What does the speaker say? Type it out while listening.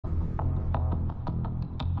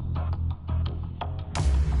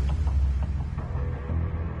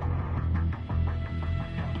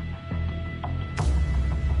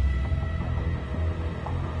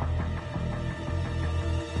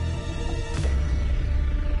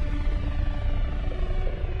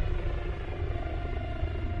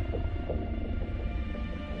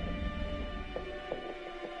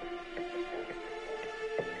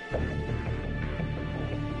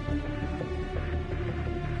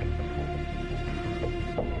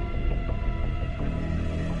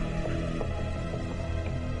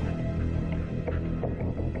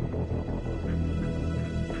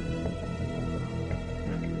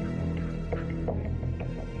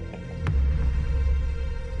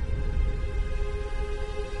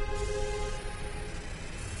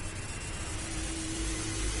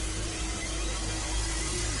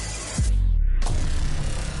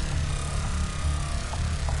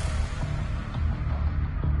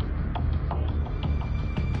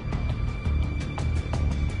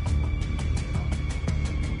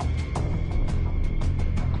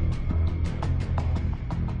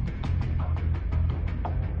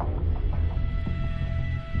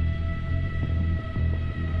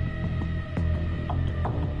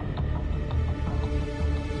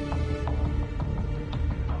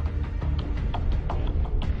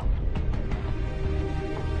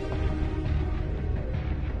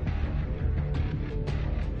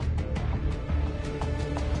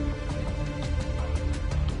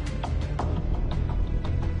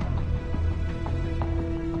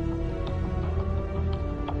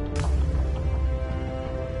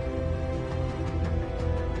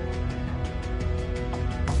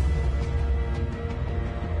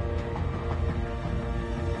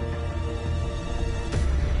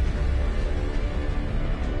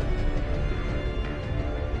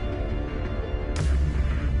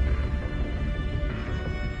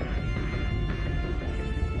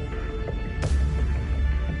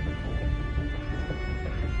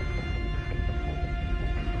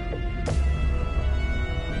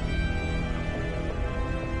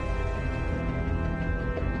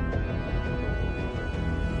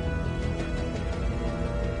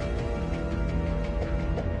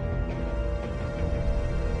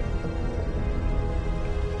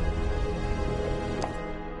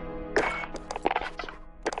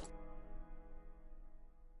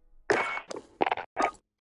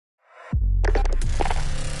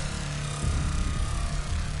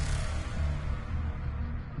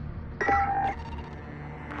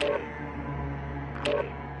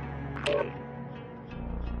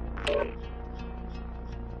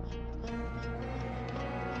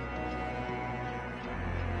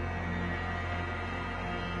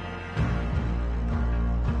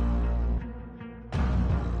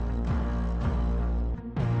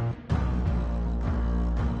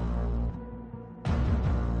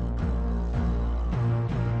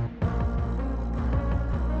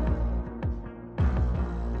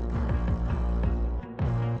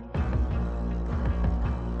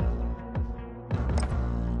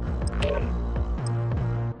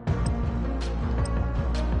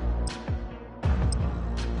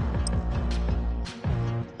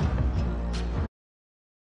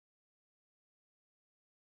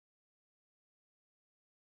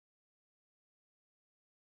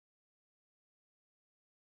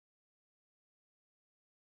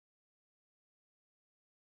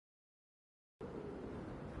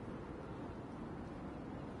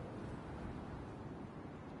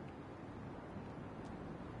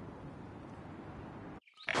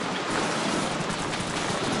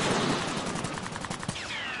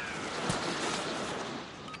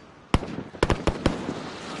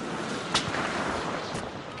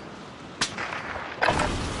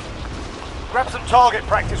some target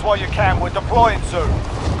practice while you can. We're deploying soon.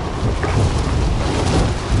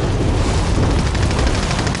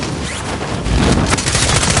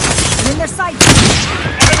 I'm in their sight.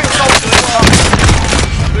 Enemy soldiers incoming.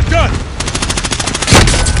 They're done!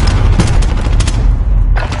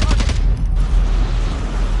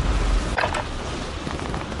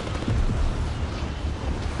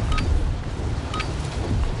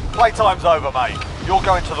 Playtime's over, mate. You're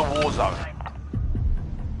going to the war zone.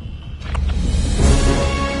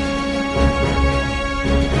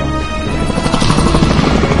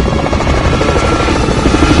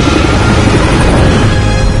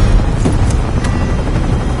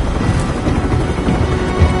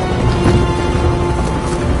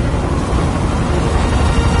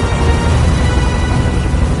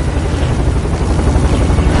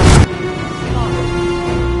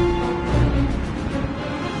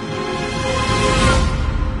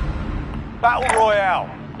 Battle Royale.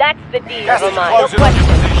 That's the deal, Gas is Roman. No closing on your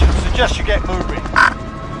question. position. Suggest you get moving.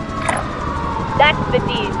 That's the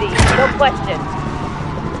DZ. No question.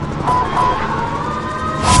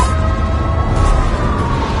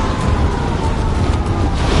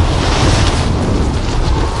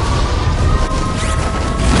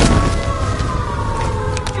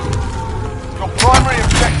 Your primary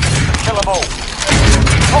objective is to kill them all.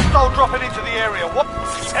 Hostile dropping into the area. What?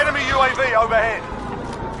 Enemy UAV overhead.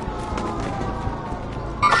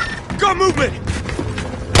 Got movement!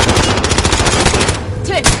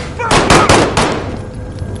 Tick.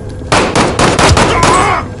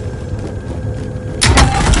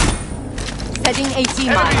 Setting 18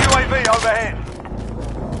 Enemy miles. UAV overhead.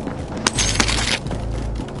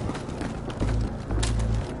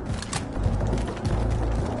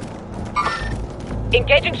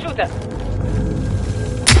 Engaging shooter.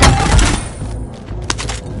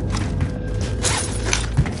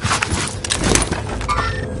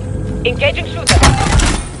 Engaging shooter.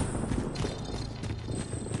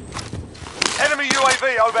 Enemy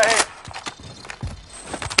UAV overhead.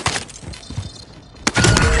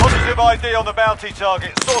 Positive ID on the bounty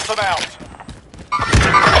target. Sort them out.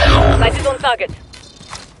 Sight is on target.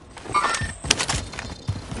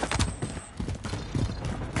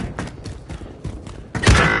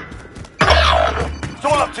 It's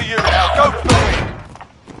all up to you now. Go for the win.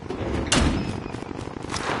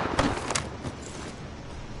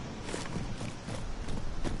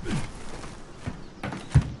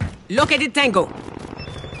 Located Tango.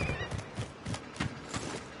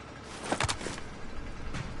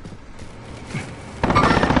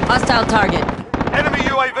 Hostile target. Enemy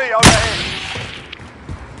UAV overhead.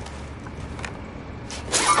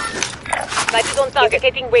 Sight is on target.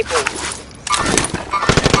 Indicating waypoint.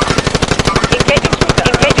 Engaging shooter.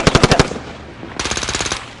 Engaging shooter.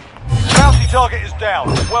 Bounty target is down.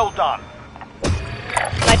 Well done.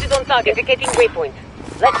 Sight is on target. Indicating waypoint.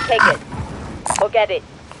 Let's take it. Forget it.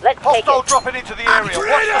 Let's take Hostile it. dropping into the area.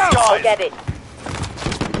 Watch the skies. Forget it.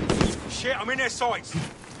 Shit, I'm in their sights.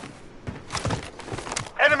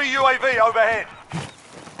 Enemy UAV overhead.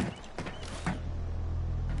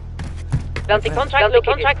 Bounty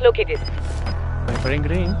contract located. Preferring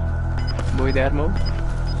green. Voy there, move.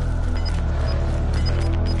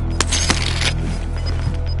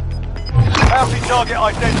 Bounty target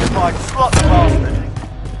identified. Slot the bastard.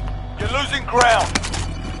 You're losing ground.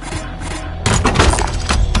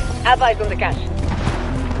 Have eyes on the cache.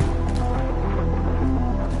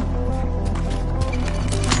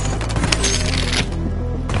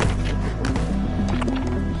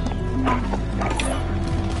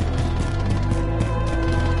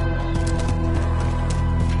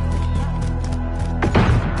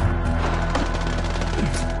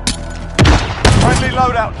 Friendly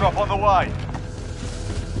loadout drop on the way.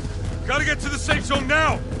 Gotta get to the safe zone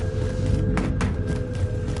now!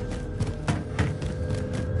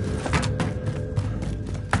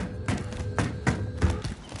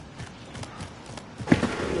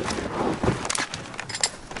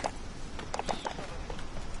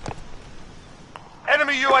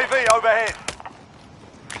 Enemy UAV overhead.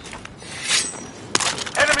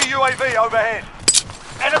 Enemy UAV overhead.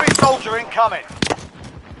 Enemy soldier incoming.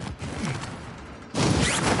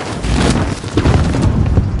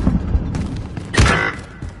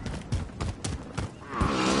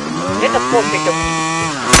 Get the smoke victim.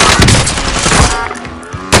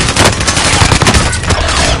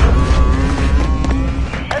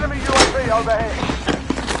 Enemy UAV overhead.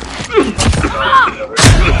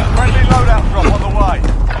 Friendly loadout drop on the way.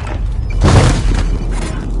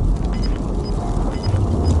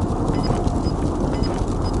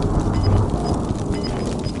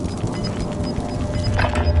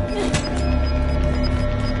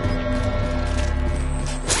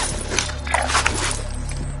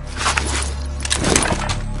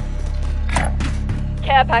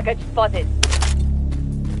 Care package spotted.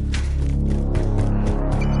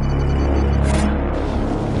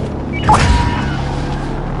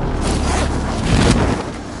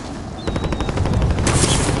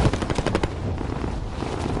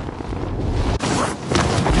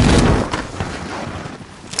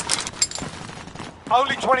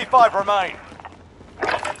 Only 25 remain.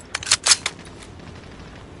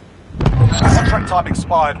 Contract time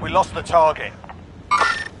expired. We lost the target.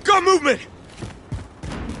 Got movement!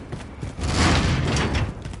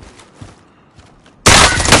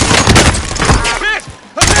 Hit!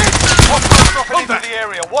 Hostiles dropping into the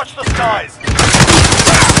area. Watch the skies.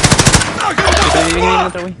 Viene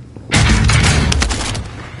otra, güey.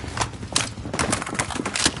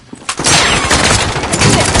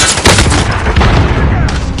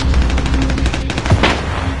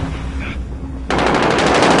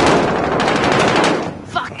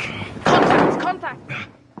 Fuck! Contact! Contact!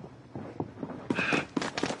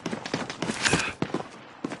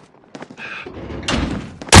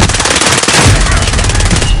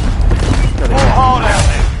 More hard out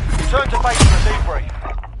there. Turn to base for a debrief.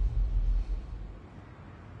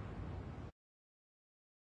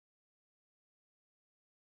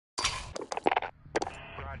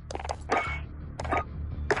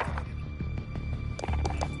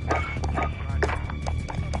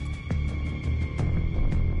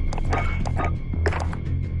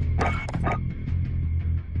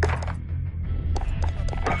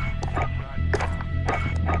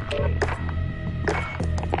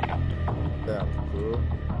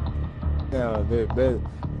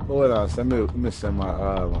 Hold on, so let me send my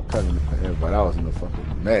cousin an invite. I was in the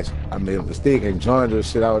fucking match. I made a mistake and joined her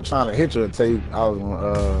shit. I was trying to hit you and tell you I was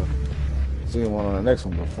gonna see one on the next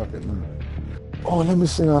one, but fuck it. Oh, let me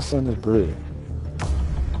see our son this bread.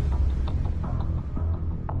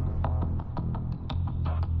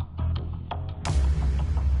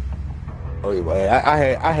 Oh yeah,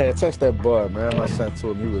 I had text that boy, man. I sent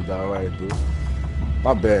to him, he was alright, dude.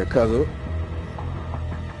 My bad, cousin.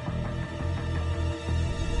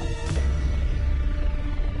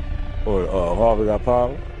 Or Harvey got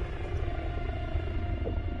power.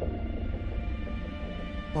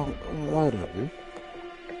 Oh, light up, dude.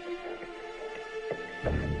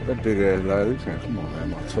 That big ass light, you can't come on, man.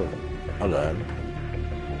 My toe. I got it.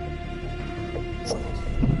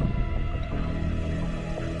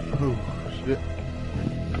 Oh shit.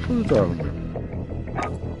 Who you talking about?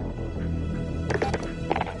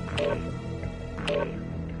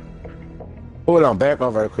 Hold on, back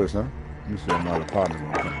off right quick, son. Let me see if my other partner's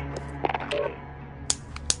gonna come.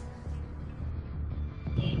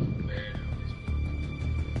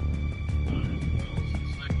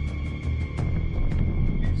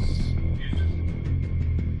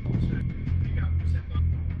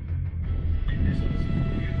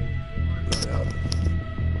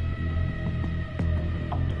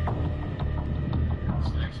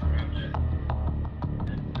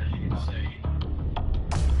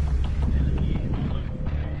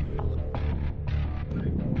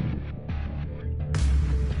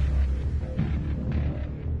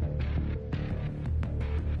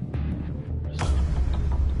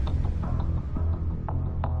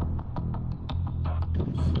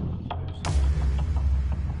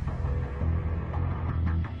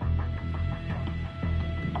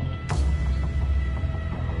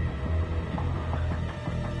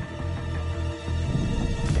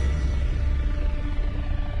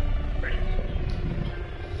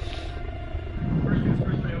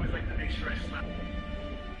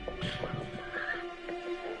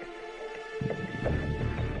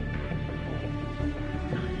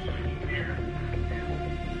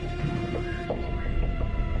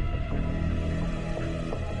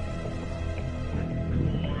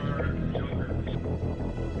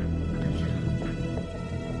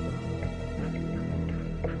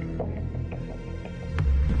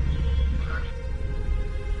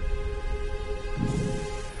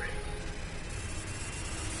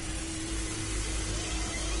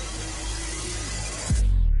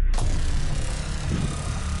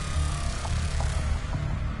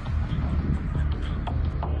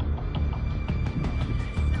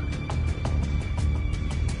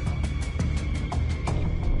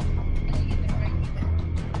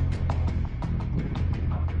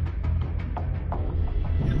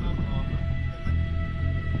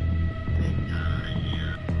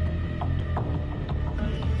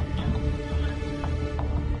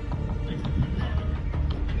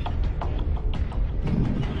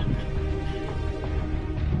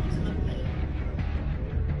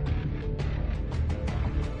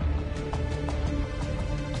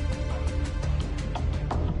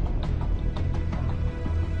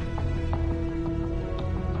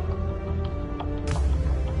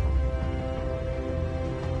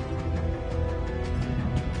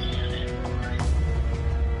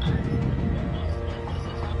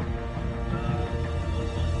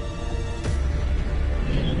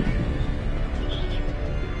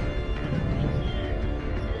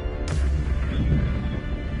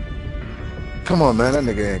 Come on, man. That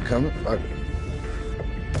nigga ain't coming. Fuck it.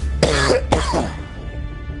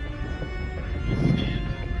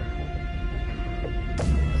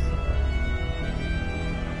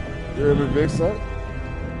 You hear me, big son?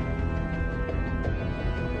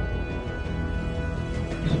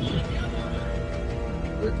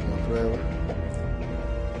 Wait, come on, play with it.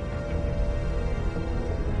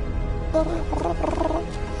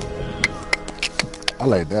 I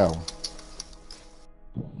like that one.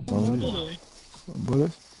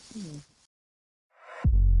 Bullets?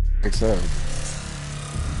 Excited.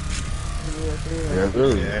 Yeah,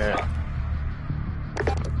 dude. Yeah.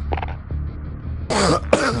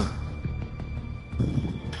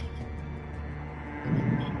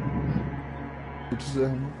 What you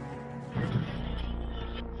say?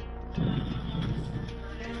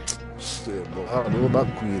 Shit, bro. I don't know about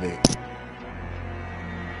Queen A.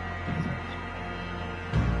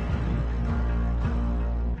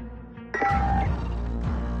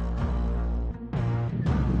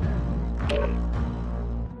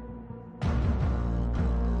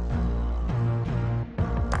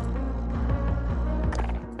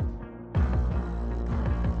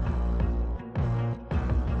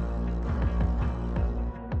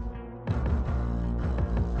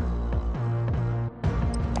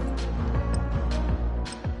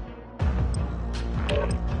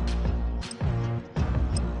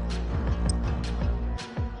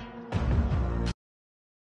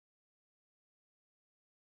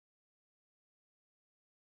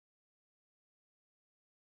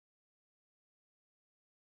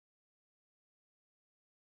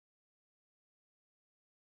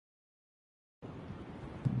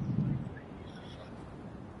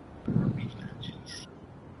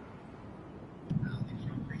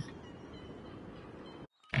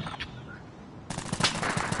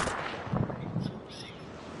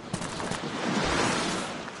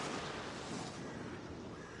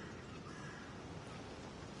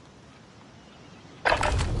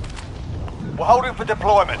 We're holding for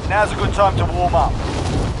deployment. Now's a good time to warm up.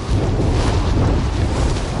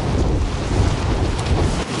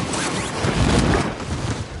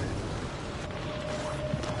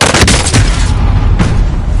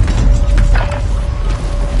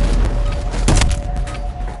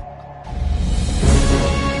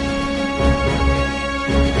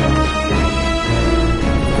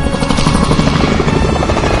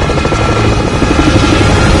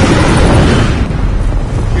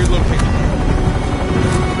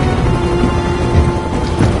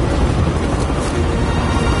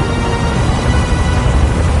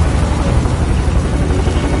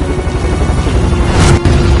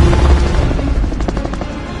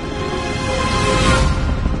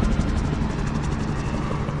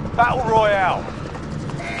 Battle Royale.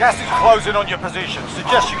 Gas is closing on your position.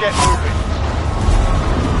 Suggest you get moving.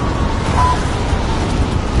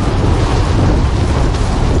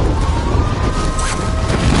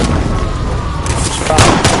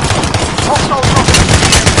 Hostile dropping.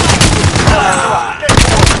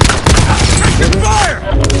 Fire!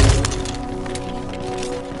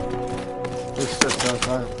 Just sit down,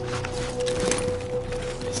 fire.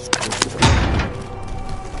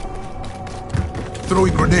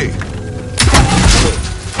 Throwing grenade.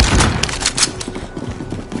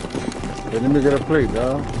 Hey, let me get a plate,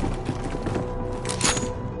 dog.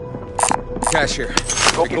 Cash here.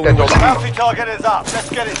 Bounty target is up. Let's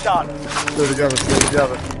get it done. Stay together, stay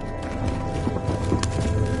together.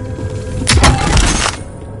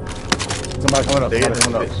 Somebody coming up, somebody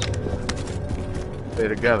coming up. Stay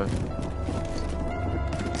together.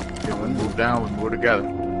 If we move down, we move together.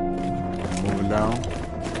 Moving down.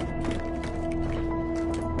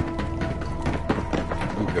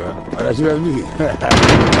 Okay. Oh, that's you, that's me.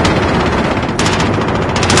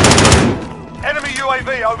 Enemy UAV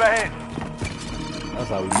overhead. That's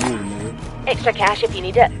how we move, nigga. Extra cash if you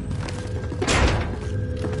need it.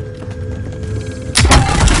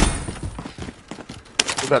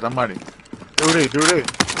 Who got the money? Do this.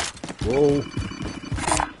 Whoa.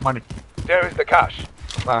 Money. There is the cash.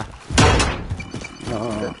 Bye.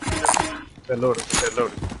 Uh-huh. Get loaded.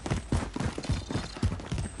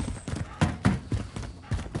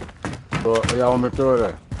 So, y'all want me to throw it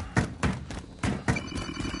there?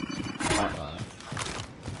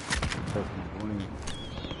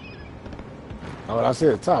 Oh, I see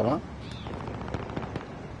the top, huh?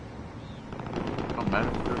 Oh man,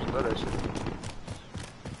 there's that shit.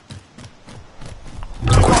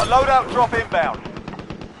 Got a loadout drop inbound.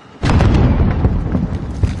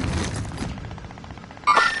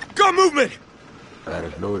 Got movement! That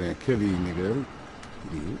is loaded and kill these niggas.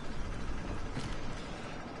 Yeah.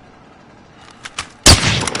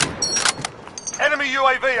 Enemy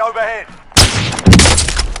UAV overhead.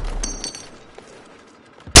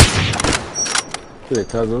 Shit,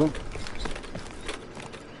 cousin.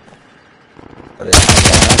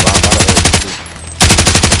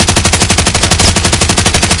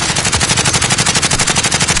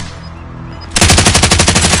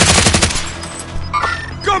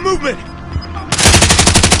 Got movement!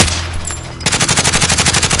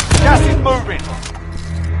 Gas is moving.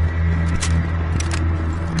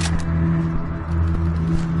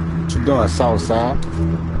 What you doing, Southside?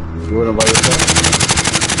 You with him by yourself?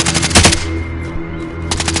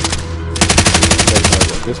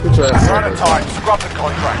 Just get your ass Run out of time. Scrub the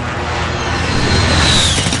contract.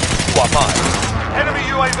 What, mine? Enemy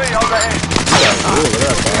UAV overhead.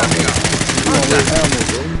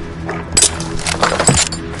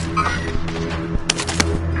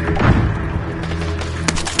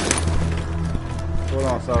 Hold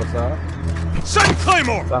on, Southside. Send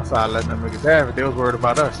Claymore! Southside letting them niggas have it. They was worried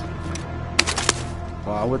about us.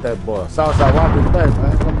 Oh, I'm with that boy. Southside, walk me back,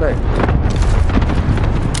 man. Come back.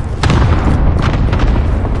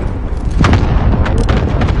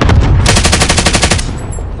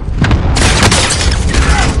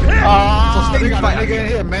 They got a nigga in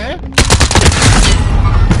here, man.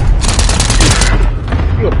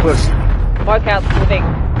 You a pussy. Mark out moving.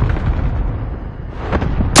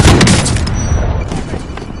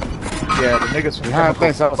 Yeah, the niggas from Behind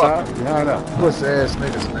things outside. Behind up. pussy ass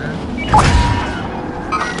niggas, man.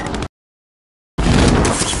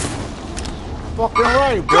 Fucking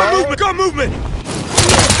right, bro. Got movement! Got movement!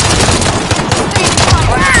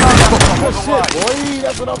 Good shit, boy.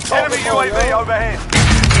 That's what I'm talking Enemy about. UAV overhead.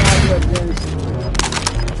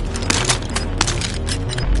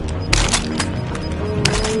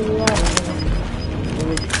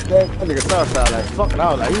 That nigga Southside like fucking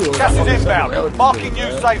out like you. Gas is inbound. Marking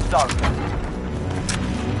new safe zone.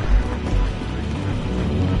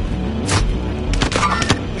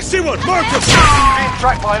 I see one! Mark him! Being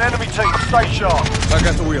tracked by an enemy team. Stay sharp. I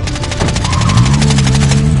got the wheel.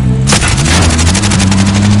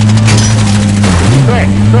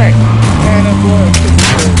 Crack. Man, that boy.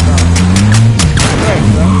 Crack,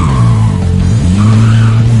 bro.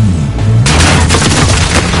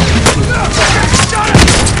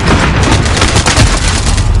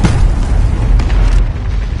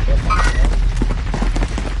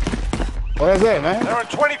 What is it, man? There are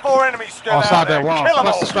 24 enemies still Outside out that there. wall. Kill them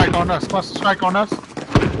Cluster all. strike on us. Cluster strike on us.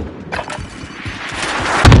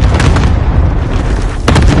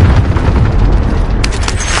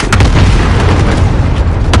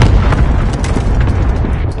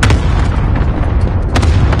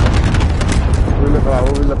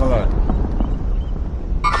 What we looking like?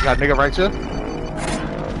 You got a nigga right here? Oh,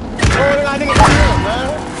 they got niggas down here, man.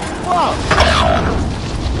 Fuck.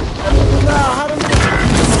 Nah, how them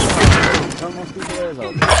niggas? Turn my stupid ass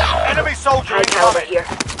out. Enemy soldier Eyes over incoming. here.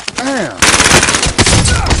 Damn.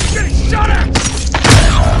 Getting shot at!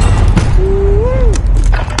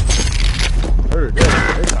 Heard that.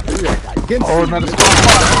 They got Oh, another squad.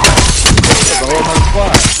 There's a whole nother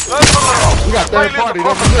squad. We got third party every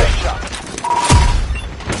whip.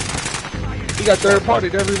 We got third party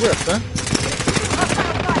every whip, man.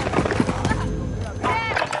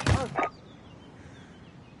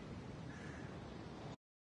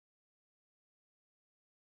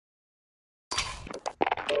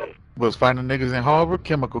 Was finding niggas in Harbor,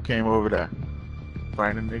 Chemical came over there.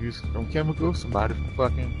 Finding niggas from Chemical, somebody from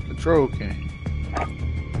fucking Patrol came.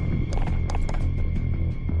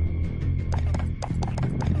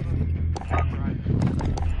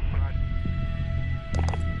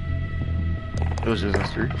 It was just a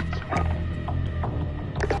street.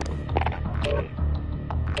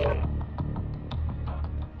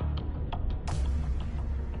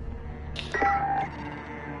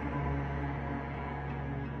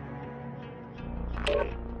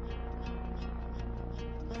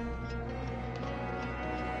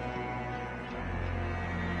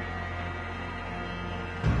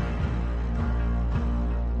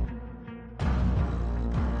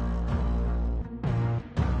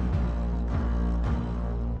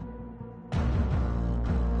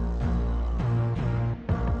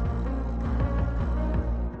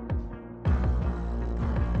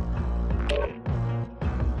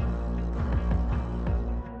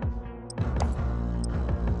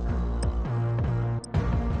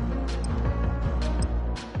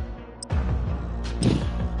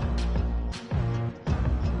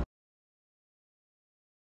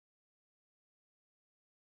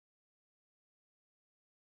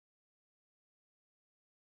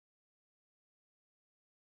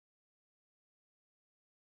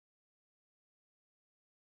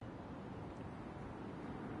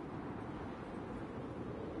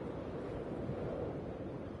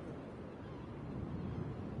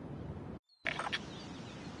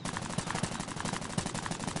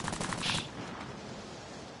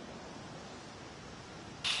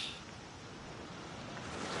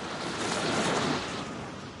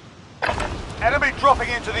 dropping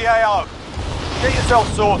into the AO. Get yourself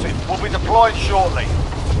sorted. We'll be deployed shortly.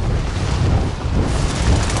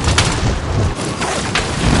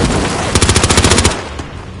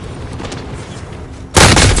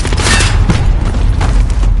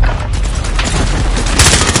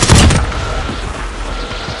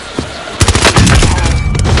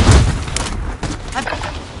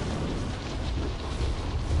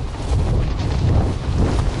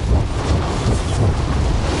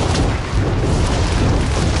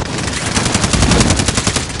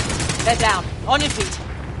 They're down. On your feet.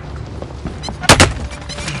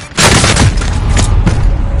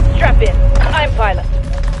 Strap in. I'm pilot.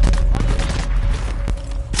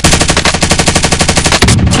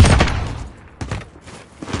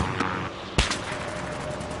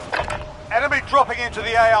 Enemy dropping into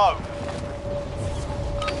the AO.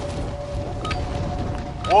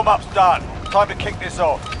 Warm-up's done. Time to kick this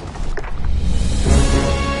off.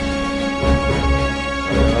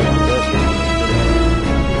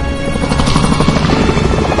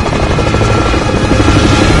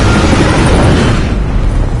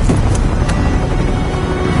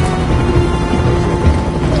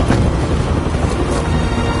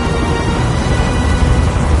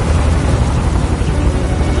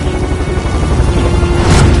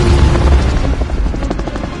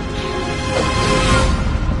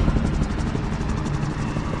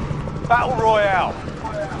 Battle Royale.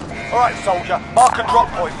 Alright, soldier, mark a drop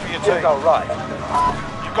point for your team. All right.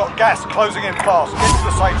 You've got gas closing in fast. Get to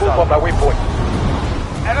the safe Move on zone. my waypoint.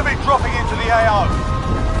 Enemy dropping into the AO.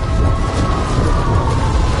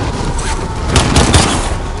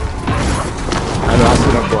 I know, I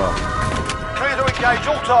see that bar. Clear to engage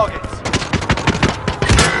all targets.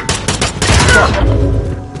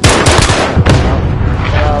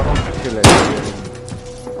 Kill that shit.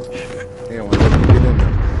 He don't want to let me get in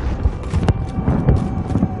there.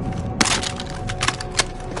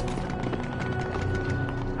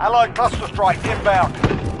 Allied cluster strike inbound.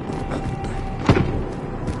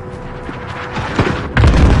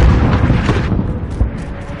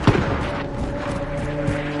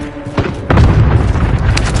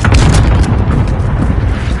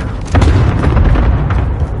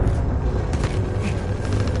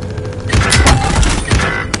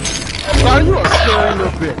 Son, you a scary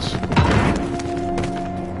little bitch.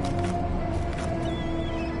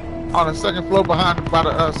 On the second floor behind by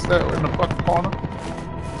the step in the fucking corner.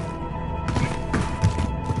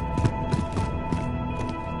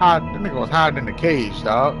 That nigga was hiding in the cage,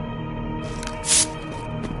 dog.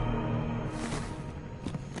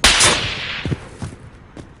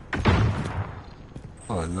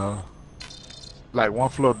 Oh no. Like one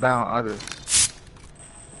floor down, other.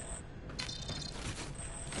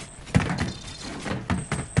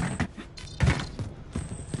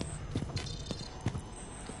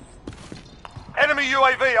 Enemy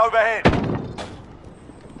UAV overhead.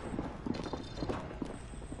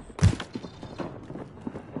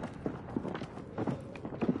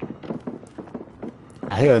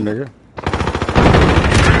 I hear a nigga.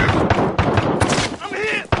 I'm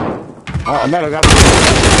here. Oh, no, I got it.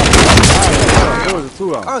 There was a 2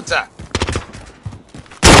 of them. Contact!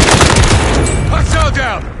 Hostile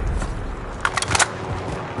down!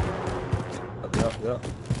 Yep.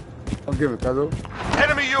 I'll give it, Kazo.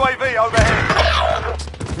 Enemy UAV overhead.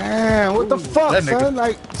 Damn, what the fuck, That nigga- son?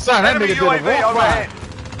 Like, Son, that Enemy nigga did a UAV walk overhead.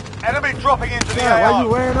 by. Enemy dropping into the damn, why AO.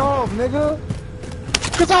 you ran off, nigga?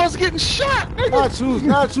 Cause I was getting shot, nigga.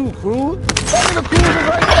 Not you, Cruz. That nigga Cruz is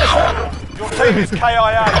right there, son. Your team is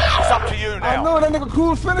KIA. It's up to you I now. know that nigga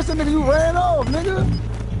Cruz finished that nigga. You ran off, nigga.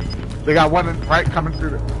 They got one right coming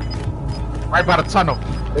through the, right by the tunnel.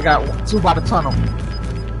 They got 2 by the tunnel.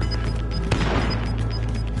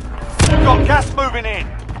 We've got gas moving in.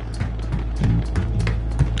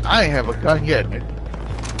 I ain't have a gun yet, nigga.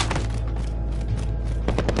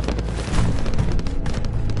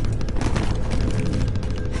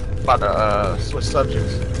 About to switch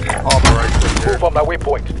subjects. Harbor right there. Move on my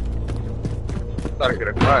waypoint. Gotta get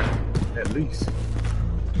a gun, at least.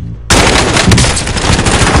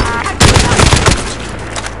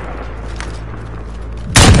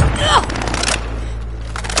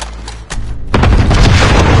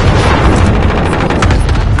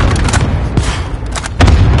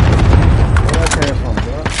 Where that came from,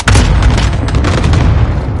 bro?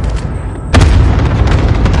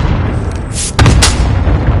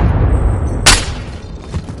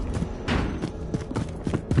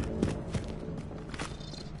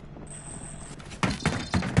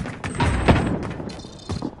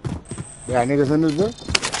 Yeah, niggas in this bitch?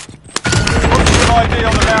 What's your ID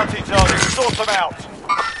on the bounty target? Sort them out.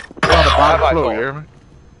 They're on the bottom Have I floor, got? you hear me?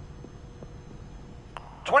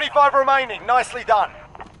 25 remaining. Nicely done.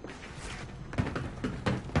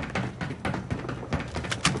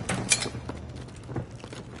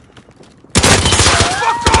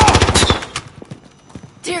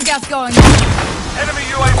 Tear gas going. Enemy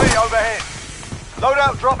UAV overhead.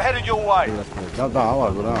 Loadout drop headed your way. Jump down. I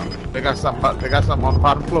want to go down. They got something on the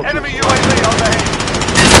bottom floor. Enemy UAV overhead.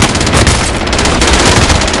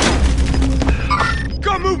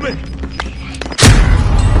 Got movement!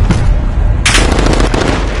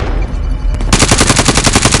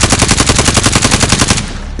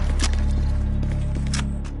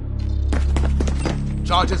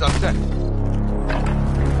 Charges on set.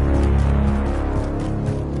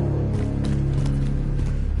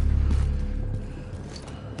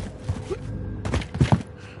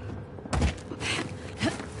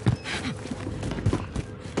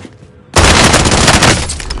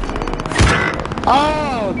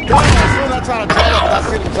 Oh, damn. As soon as I try to jump up, I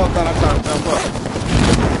see them jump down, I try to jump up.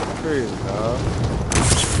 Crazy, dog.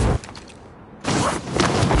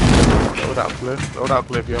 Load out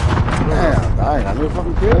cliff, yo. Damn, I ain't got no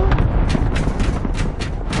fucking kill.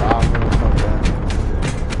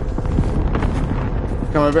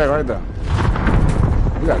 Coming back right there.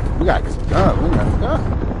 We gotta get some guns. We got some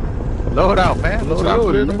guns. Load out, man. Load out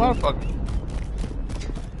cliff, the nigga. motherfucker.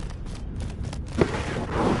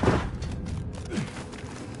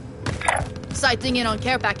 Sighting in on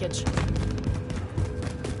care package.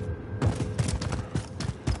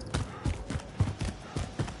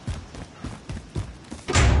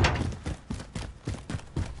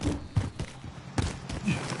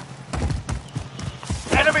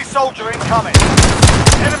 Enemy soldier incoming.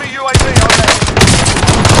 Enemy UAV overhead.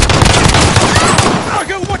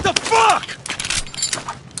 Nigga, what the fuck?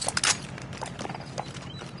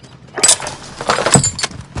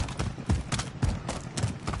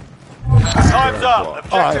 Time's up.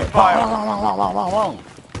 Objective failed. Wrong.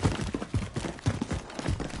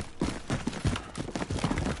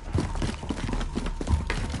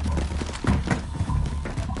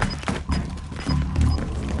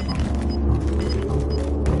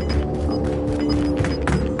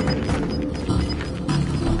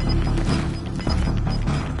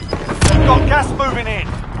 Got gas moving in.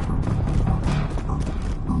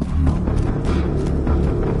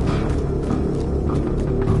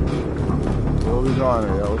 Where we going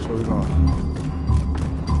here, yo? Which way we going?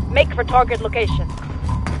 Make for target location.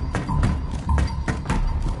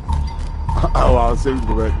 Oh, I was saying we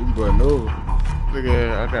can go back. We can go ahead and over. Nigga,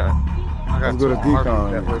 I got Let's go to two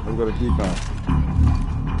decon. that way. Let's go to decon.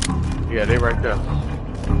 Yeah, they right there.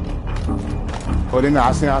 Oh, they not.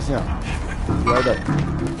 I see him. Right there.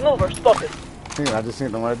 Mover spotted. I just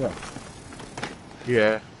seen them right there.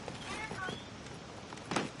 Yeah.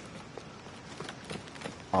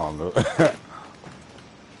 I don't know.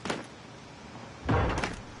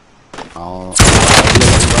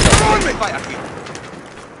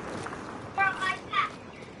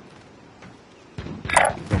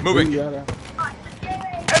 Moving. Enemy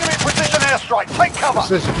precision airstrike. Take cover.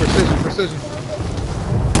 Precision.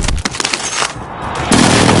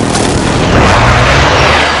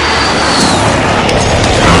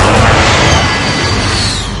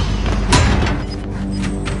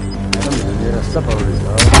 Yeah, separate,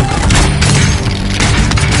 dog.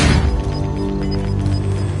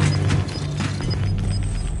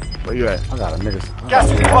 Where you at? I got a nigga. Gas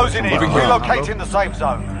is closing in. Relocating the safe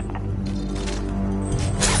zone.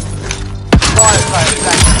 Fire sales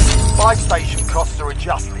active. Buy station costs are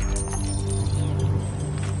adjusted.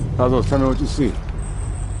 Tazo, tell me what you see.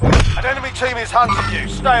 An enemy team is hunting you.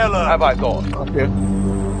 Stay alert. Have I thought? Okay.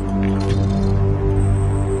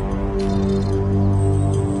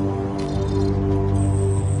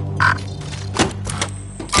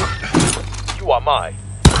 You are mine.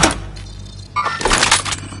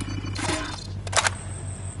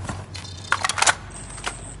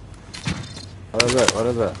 What is that? What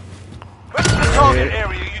is that? Move to the target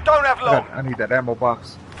area. You don't have long. I need that ammo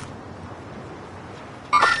box.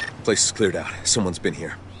 Place is cleared out. Someone's been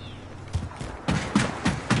here.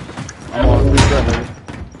 I'm on 3 nigga.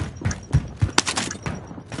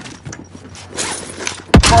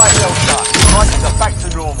 Fire cell shut. Prices are back to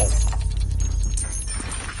normal.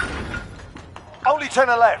 Only 10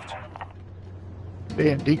 are left.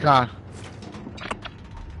 They in decon.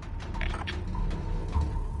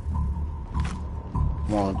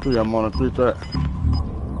 I'm on a 3 track.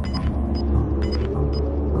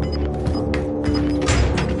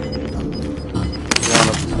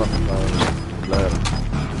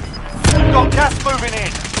 Got gas moving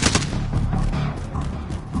in.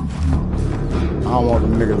 I don't want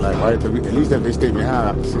them niggas like right there. At least if they stay behind,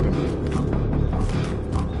 I can see them.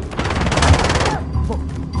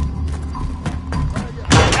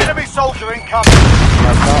 incoming.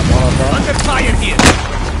 Under fire here!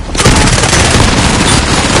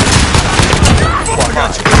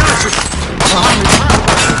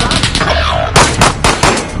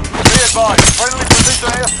 Be advised, friendly precision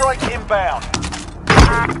airstrike inbound.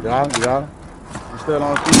 You got him? You got him? You still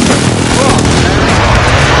on feet?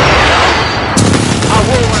 I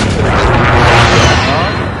will run to the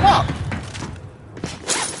fuck!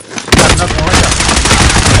 Got another one right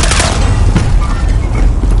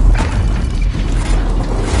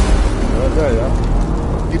Okay, yeah.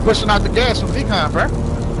 there. You pushing out the gas from decon, bro.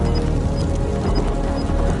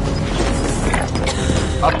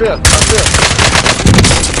 Up there, up there.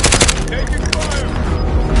 Taking fire!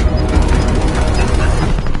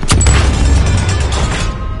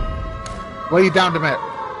 Where you down them at?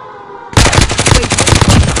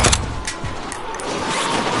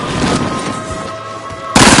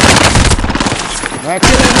 Man, kill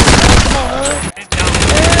him. Come on, man.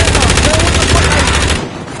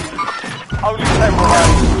 Only 10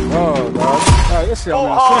 remain. Oh, dog. Alright, this shit, man.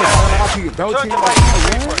 How people don't Turn team to like base that,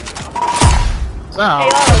 man? sequence. Down,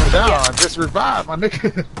 Hey, down. yeah. I just revived, my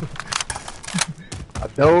nigga. I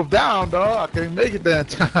dove down, dog. I couldn't make it that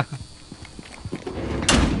time.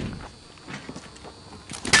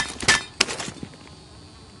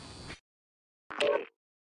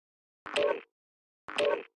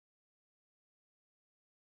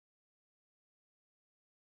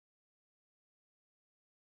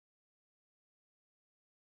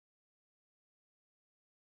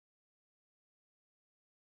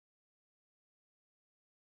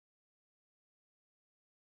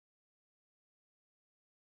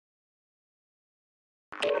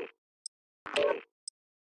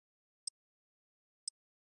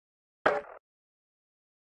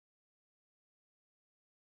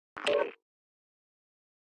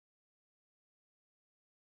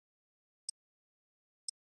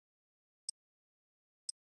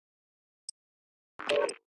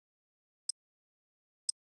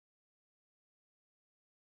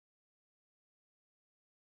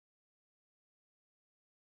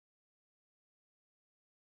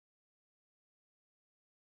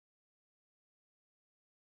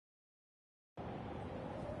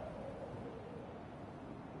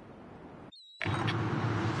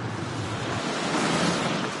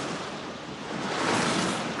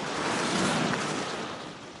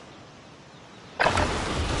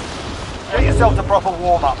 Get yourself to proper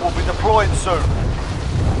warm-up. We'll be deploying soon.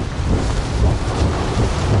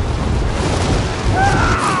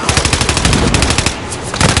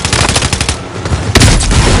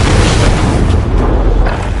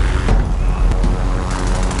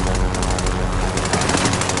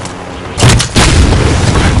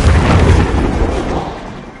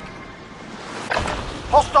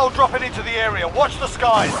 Hostile dropping into the area. Watch the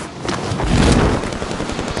skies.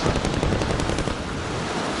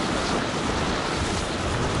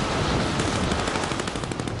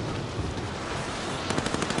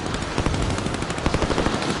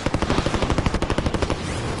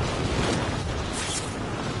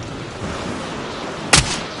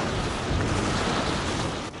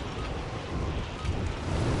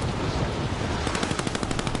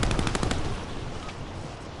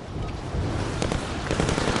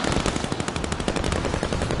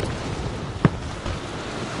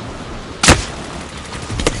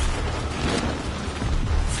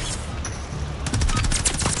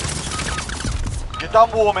 You're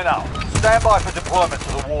done warming up. Stand by for deployment to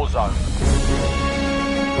the war zone.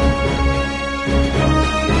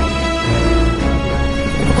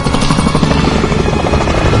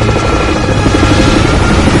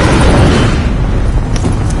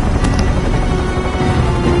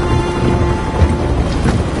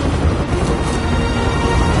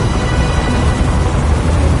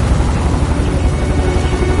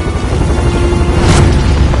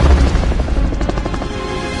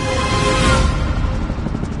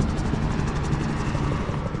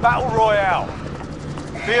 Battle Royale.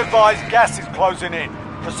 Be advised, gas is closing in.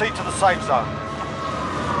 Proceed to the safe zone.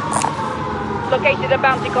 Located a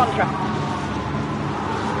bounty contract.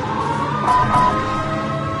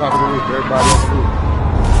 Top of the roof, everybody on the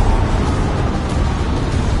roof.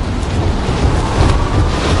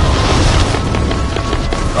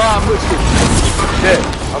 Oh, I'm listening. Dead.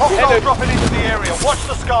 Hostile dropping into the area. Watch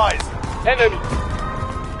the skies. Enemy!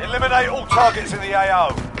 Eliminate all targets in the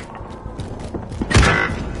AO.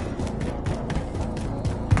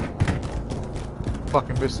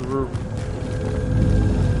 Fucking missed the roof.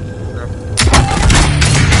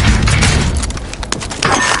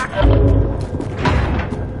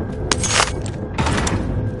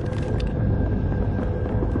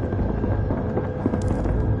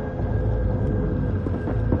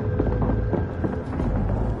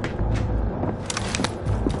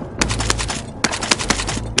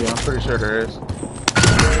 pretty sure there is.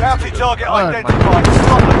 Bounty target Oh, identified.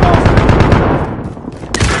 Stop the bastard.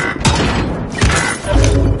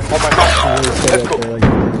 On my mark. Let's go.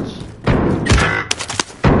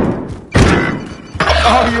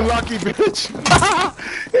 Oh, you lucky bitch!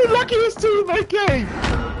 You lucky his teammate came.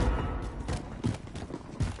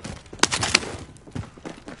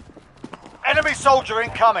 Enemy soldier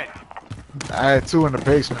incoming. I had 2 in the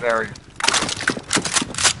basement area.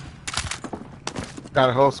 Got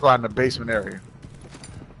a whole squad in the basement area.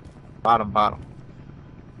 Bottom.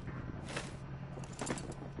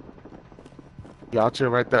 Y'all chill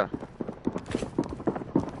right there.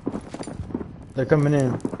 They're coming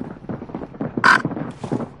in.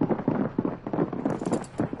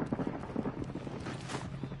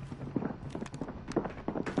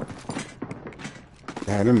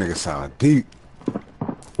 Damn, them niggas sound deep.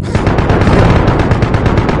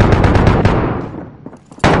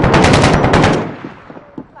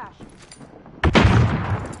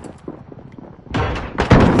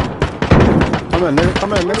 Come on, nigga.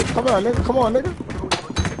 Come on, nigga. Come on, nigga. Come on, nigga.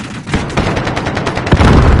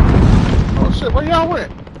 Oh shit, where y'all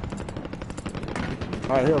went?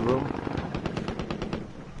 Right here, bro.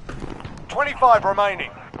 25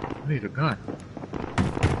 remaining. I need a gun.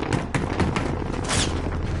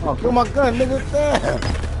 Oh, kill my gun, nigga. Damn. That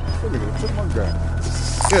nigga took my gun.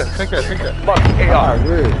 Yeah, take that. Mark AR. Alright,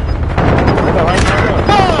 good.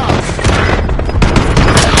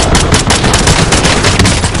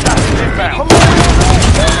 Inbound.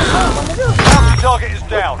 Bounty target is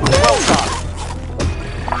down. Well done.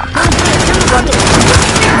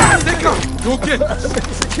 Go get it.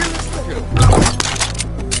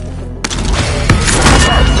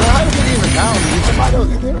 How did it even down? Somebody else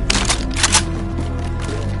in here?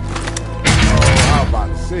 I was about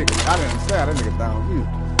to say, 'cause I didn't understand that nigga down you.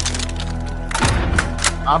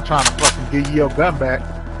 I'm trying to fucking get your gun back.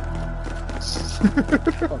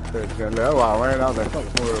 Fuck that shit. That's why I ran out there. Fuck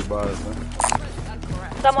worry about it, man.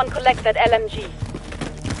 Someone collect that LMG.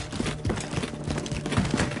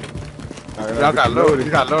 Y'all got loaded.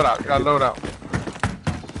 You got load out.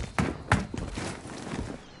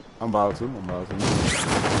 I'm about to.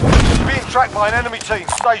 Being tracked by an enemy team.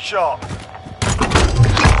 Stay sharp.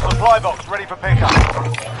 Supply box ready for pickup.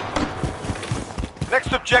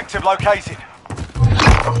 Next objective located.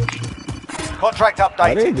 Contract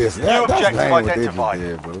updated. New objective identified.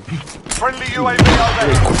 Friendly UAV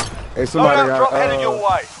overhead. Hey, somebody Loadout drop headed your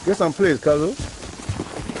way. Get some, please, cousin.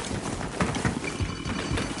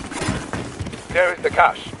 There is the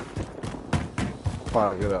cash.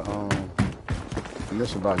 Probably get a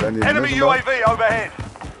initial box. I need Enemy initial box. UAV overhead.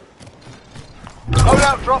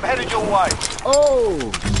 Loadout drop headed your way. Oh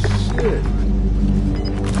shit!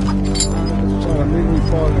 Trying to make me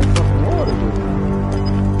fall in that fucking water, dude.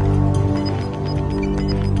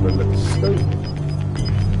 But look stupid.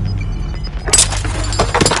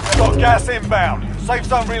 Got gas inbound. Safe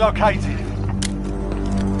zone relocated.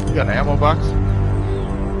 You got an ammo box?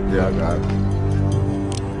 Yeah, I got it.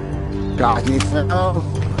 God, you found.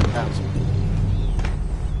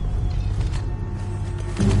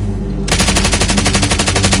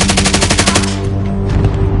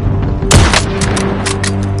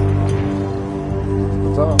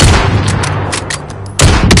 What's up?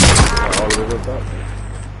 All the way to the top.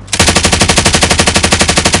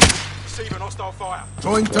 Receiving hostile fire.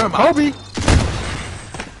 Throwing thermite. Kobe!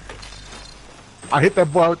 I hit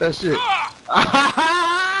that boy with that shit.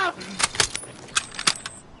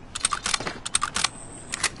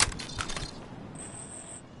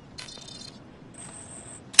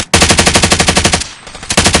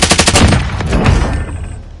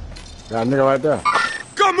 Got a nigga right there.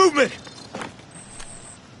 Gun movement!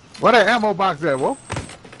 Where that ammo box at, whoa?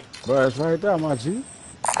 Bro, it's right there, my G.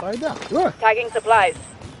 Right there. Look. Tagging supplies.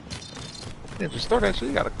 Yeah, just throw that shit.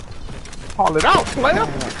 You gotta haul it out, player.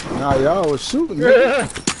 Nah, y'all was shooting. Yeah.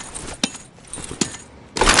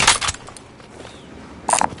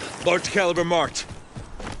 Large caliber marked.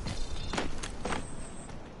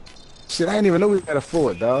 Shit, I didn't even know we had a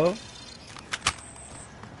fort, dog.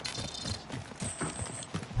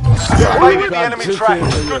 Evaded the enemy track.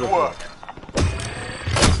 Good work.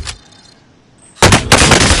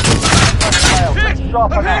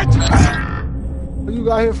 Sharpen up. Where you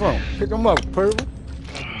got here from? Pick him up, Purple.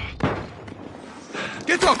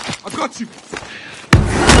 Get up! I got you!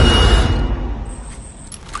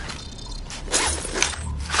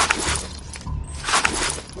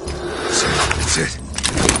 That's it.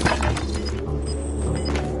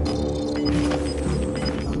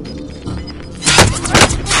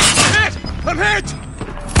 I'm hit!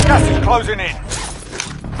 Gas is closing in.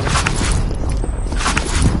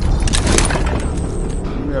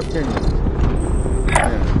 Give me a that ping.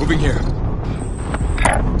 Yeah. Moving here.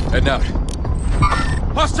 Heading out.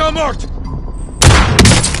 Hostile marked!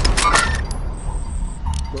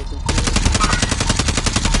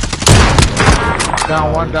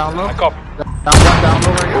 Down one, down low. I copy. Down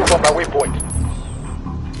low right here. Move on my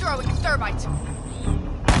waypoint. Throwing a thermite.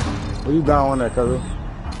 Where you down on that, cousin?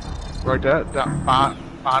 Right there. Down,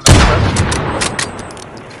 behind the steps.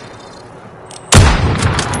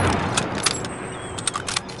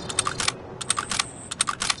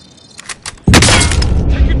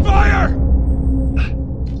 Taking fire!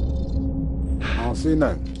 I don't see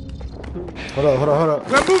nothing. Hold up.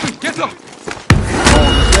 We're moving! Get up! Can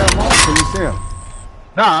you see him?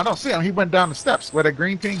 Nah, I don't see him. He went down the steps where the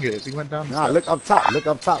green ping is. He went down the Nah, steps. look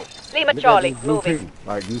up top. Lima Look at Charlie, this blue moving. ping.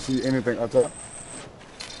 Like, do you see anything up top?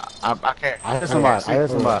 I can't. I hear somebody.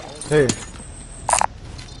 Hey.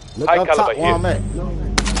 Look High up top caliber where I'm here. at.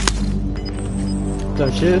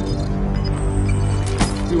 Some shit.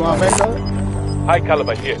 See where I'm at, though? High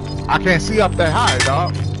caliber here. I can't see up that high,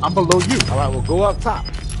 dog. I'm below you. All right, well, go up top.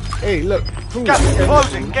 Hey, look. Cool. Gas is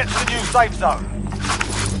closing. Get to the new safe zone.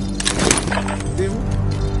 See me?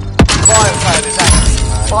 Fire sale is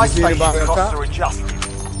active. Buy you see station anybody up costs top? are adjusted.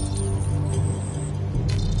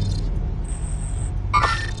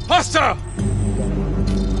 Hostile!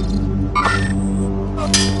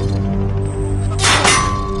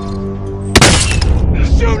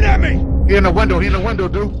 Shoot at me! He in the window,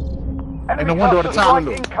 dude. In the window at the top.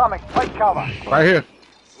 Incoming. Take cover. Right here.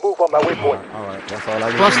 Move on my waypoint. All right, that's all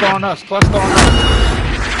I Cluster on us.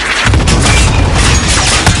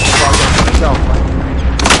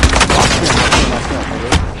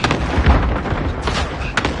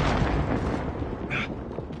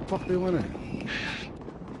 Fuck they went in?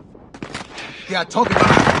 Yeah, talking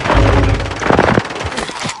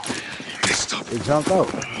They jumped out.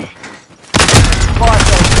 Fire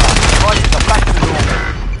sale done. Right, it's back to normal.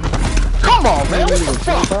 Come on, man. What the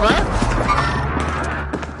fuck, man?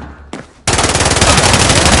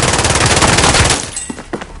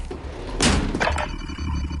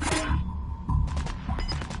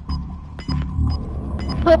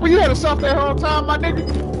 Pepper, you had us off that whole time, my nigga.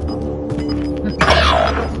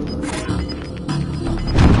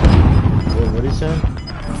 What he said?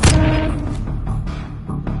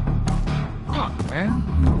 Fuck,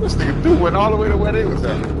 man. This nigga dude went all the way to where they was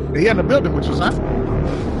at. He in the building with you, son.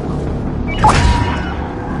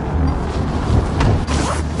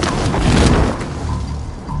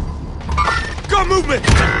 Got movement!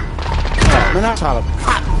 Man, I'm trying to.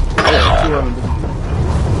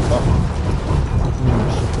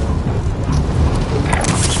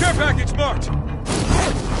 Care package marked!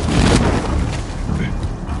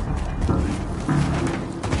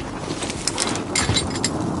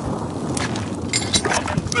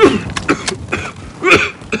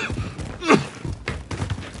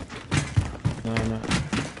 No.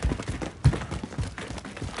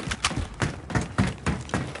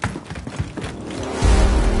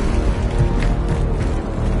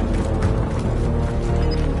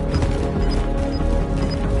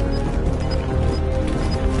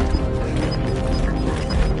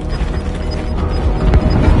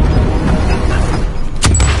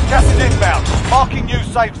 Gas is inbound. Marking new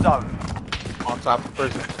safe zone. On top of the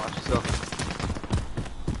prison. Watch yourself.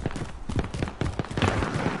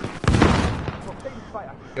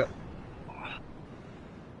 Yep.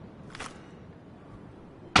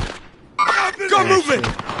 Got movement!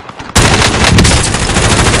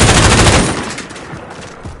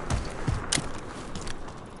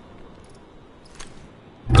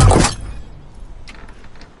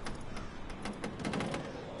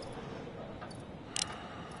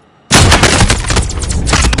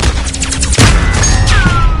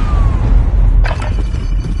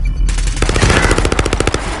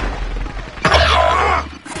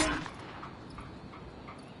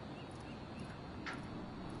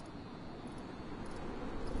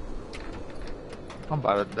 I'm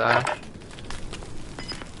about to die.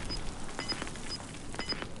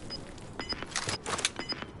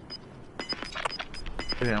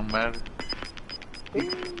 It don't matter.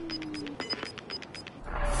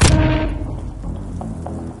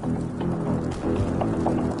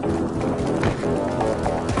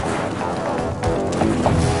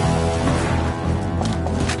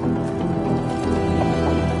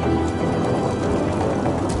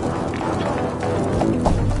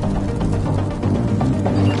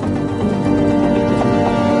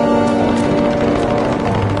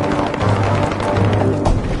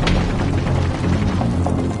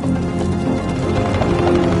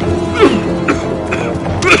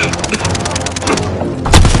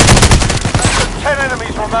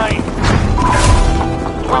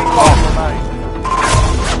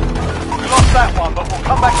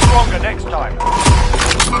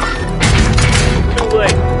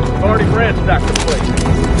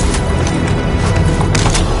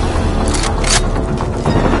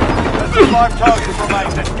 5 targets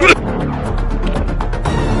remain. Let's get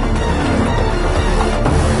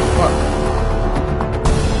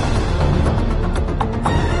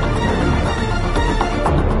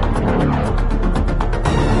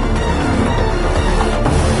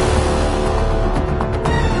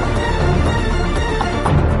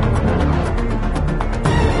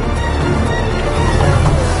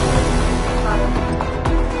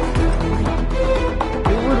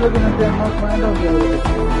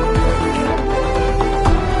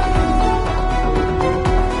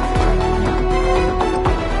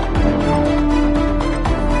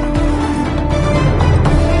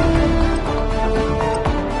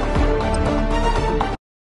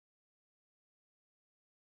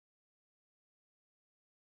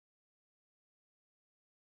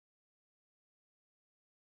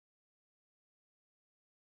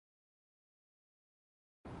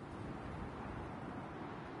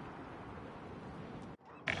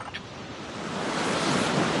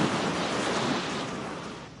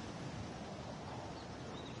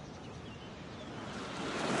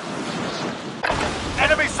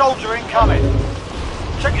enemy soldier incoming.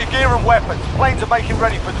 Check your gear and weapons. Planes are making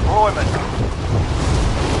ready for deployment.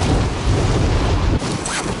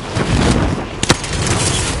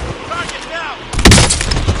 Target down.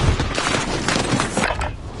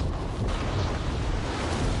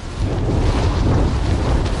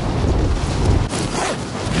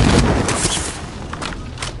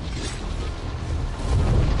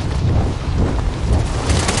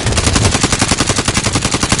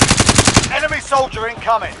 Enemy soldier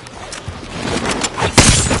incoming.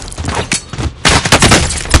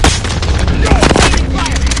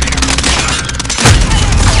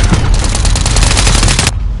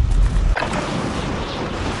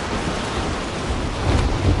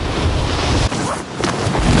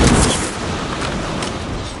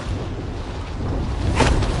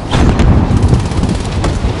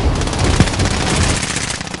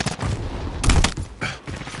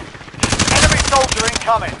 Enemy soldier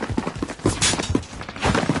incoming.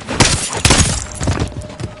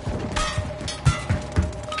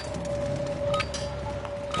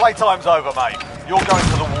 Playtime's over, mate. You're going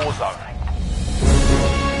to the war zone.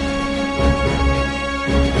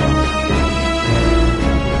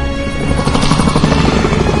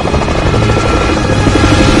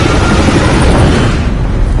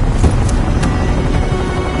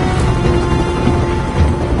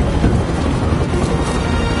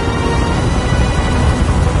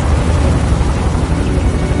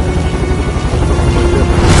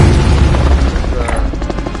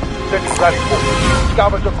 Sending rally force.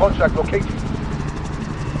 Scavenger contract located.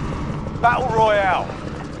 Battle Royale.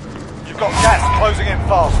 You've got gas closing in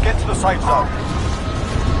fast. Get to the safe zone.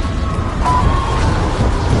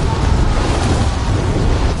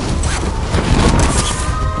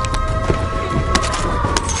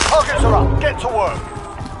 Targets are up. Get to work.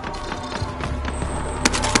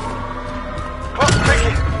 Clock's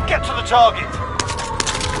ticking. Get to the target.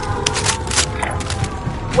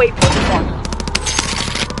 Waypoint marked.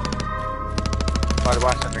 Somebody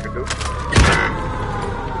watch that nigga do.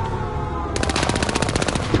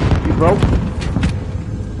 You broke?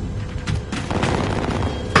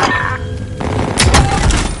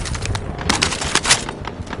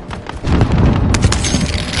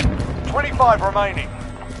 $25 remaining.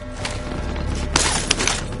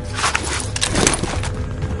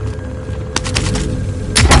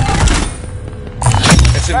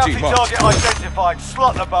 Bounty SMG marked. target identified.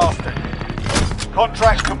 Slot the bastard.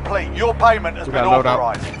 Contract complete. Your payment has We been got load out.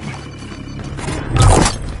 authorized.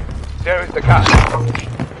 There is the cash.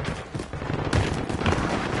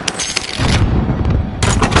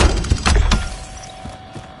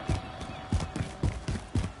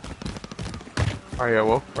 Right here,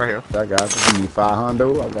 Wolf. Right here. I got you. You need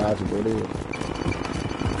 500. I got you. Go there.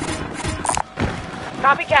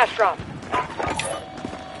 Copy cash drop.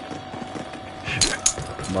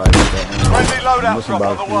 Friendly loadout drop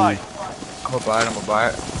on the way. I'm gonna buy it. I'm gonna buy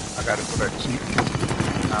it. I got it for that cheap.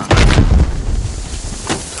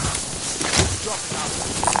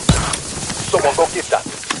 Someone go get that.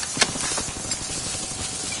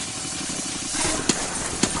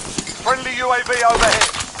 Friendly UAV overhead.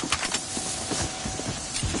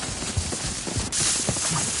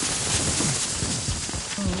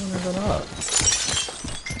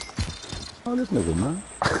 Oh, this nigga, man.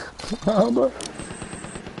 How about?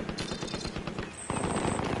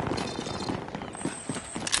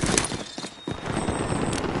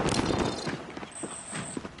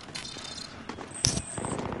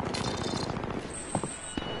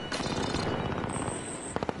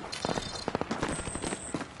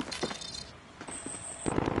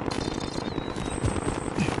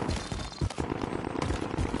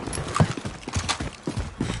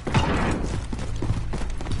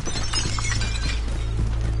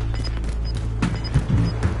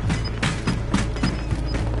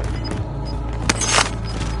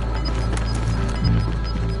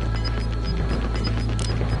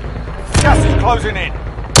 closing in.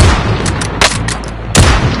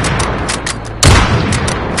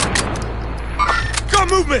 Got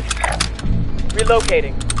movement!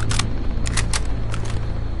 Relocating.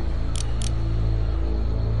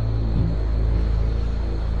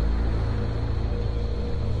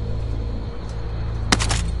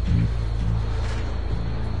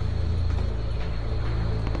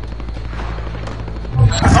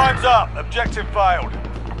 Time's up. Objective failed.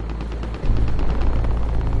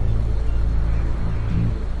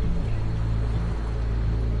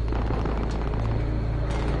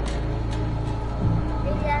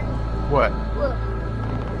 What? Look.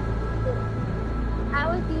 I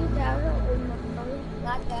was used out on my phone,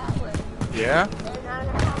 not that one. Yeah? And I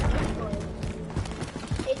don't have this one.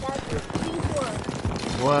 It does the keyboard.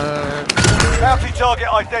 What? Bounty target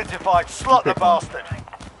identified. Slot the bastard.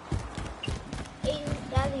 Hey,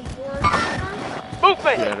 Daddy, you want this one?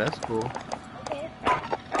 Movement! Yeah, that's cool. Okay.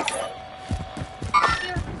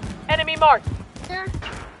 Here, Enemy marked. sir.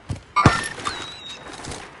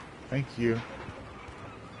 Thank you.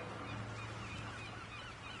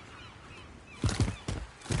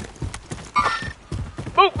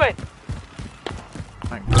 Movement!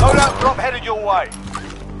 Thank you. Loadout drop headed your way.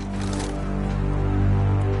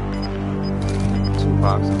 2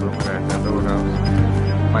 boxes over there. That load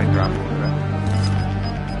house. Might drop over there.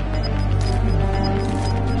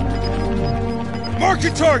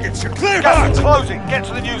 Marking targets! You're clear! Gas is closing. Get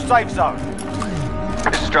to the new safe zone.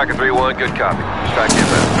 This is Striker 3-1, good copy. Strike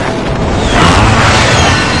inbound.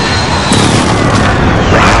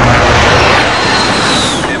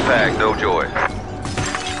 Impact, no joy.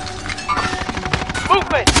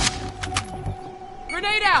 Movement!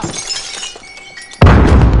 Grenade out!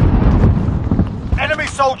 Enemy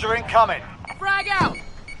soldier incoming. Frag out!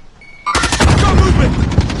 Got movement!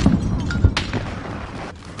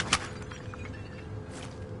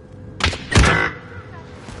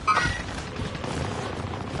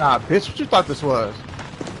 Nah, bitch, what you thought this was?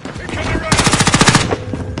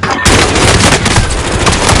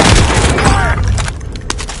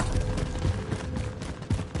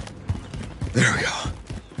 There we go.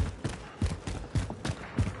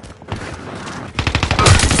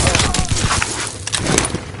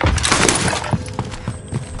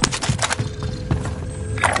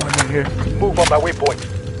 One in here. Move on my waypoint.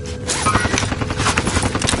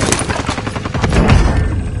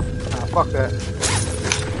 Nah, fuck that.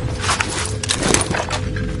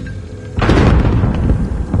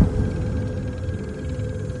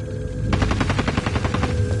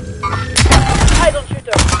 Idle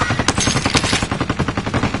shooter.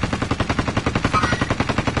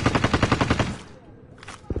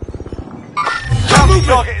 Bounty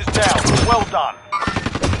target is down. Well done.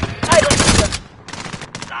 Idle shooter.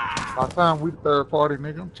 By the time we the third party,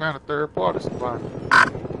 nigga, I'm trying to third party somebody.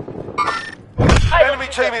 Idle Enemy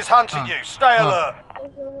shooter. team is hunting you. Stay alert.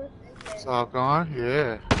 It's all gone?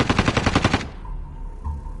 Yeah.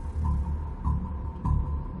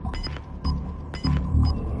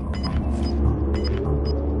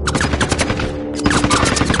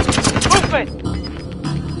 Movement!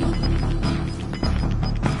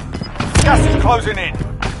 Gas is closing in.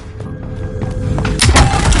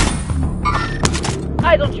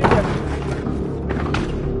 Idle shooter.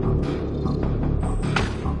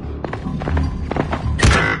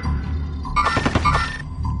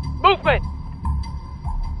 Movement!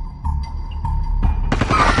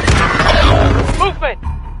 Movement!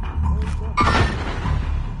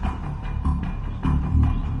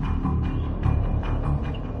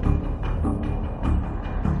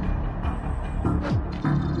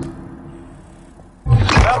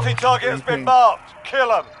 Bounty target has been marked.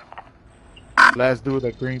 Kill him. Last dude,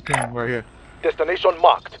 that green pin right here. Destination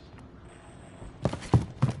marked.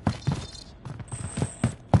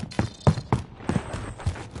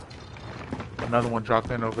 Another one dropped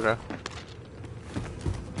in over there.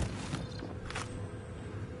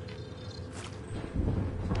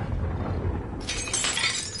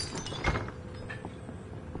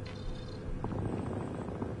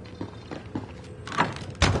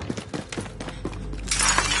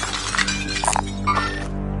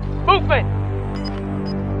 Movement!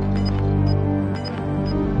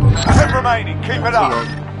 10 remaining. Keep it up.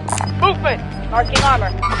 Movement! Marking armor.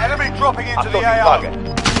 Enemy dropping into the Assaulting AO. target.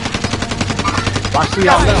 Watch to your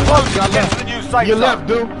Gas is left. closing. Watch Get to the new safe your zone. left,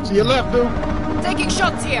 dude. To your left, dude. Taking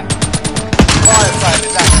shots here. Fire sale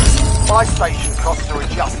is active. Buy station costs are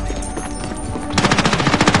adjusted.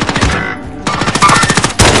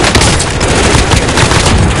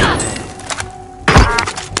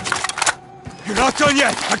 You're not done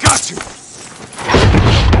yet! I got you!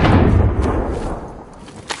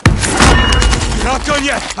 Not done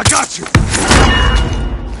yet! I got you!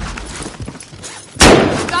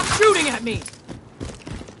 Stop shooting at me!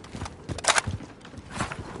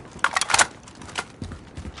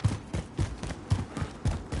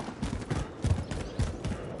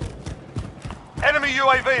 Enemy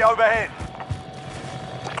UAV overhead.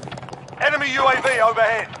 Enemy UAV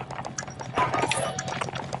overhead.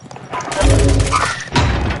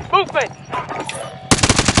 Movement!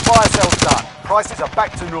 Fire sales done. Prices are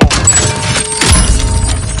back to normal.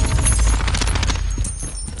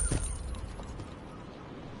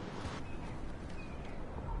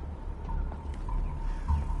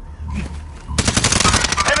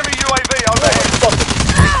 Enemy UAV overhead.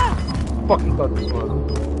 Fucking thought this was.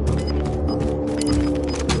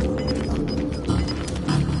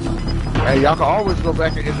 Hey, y'all can always go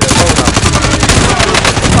back and hit that loadout.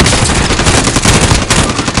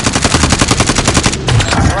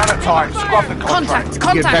 We're out of time. Scrub the contract.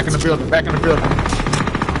 Get back in the building. Back in the building.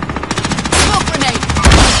 Smoke grenade!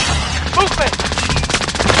 Movement!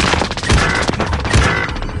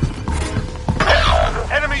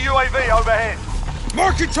 Enemy UAV overhead.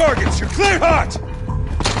 Marking targets! You're clear hot!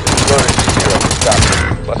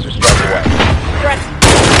 Cluster strike away. Threat!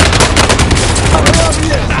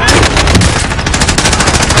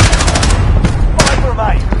 Five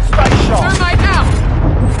remain. Stay sharp. Thermite out!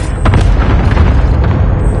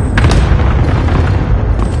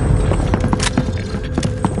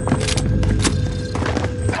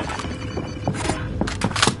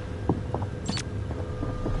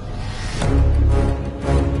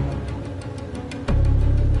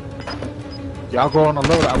 Y'all go on the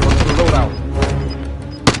loadout. Go to the loadout.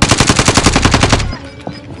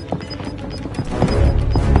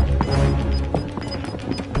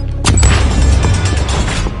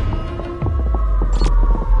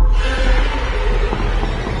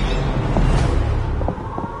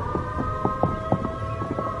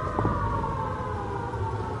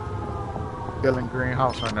 Still in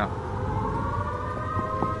greenhouse right now.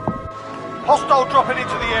 Hostile dropping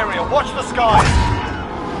into the area. Watch the skies.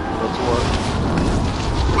 Go towards.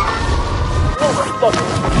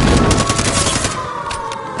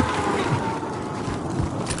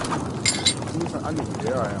 I need to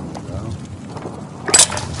get I am.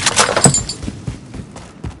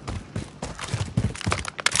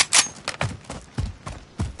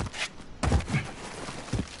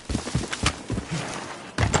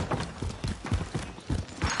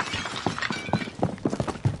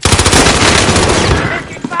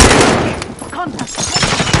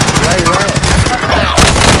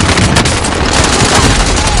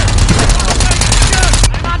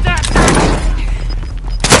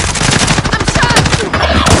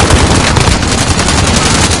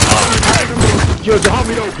 Yo, the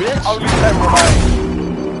homie though, bitch. Only 10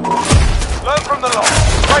 remain. Learn from the loss.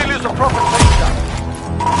 Failure's a proper teacher.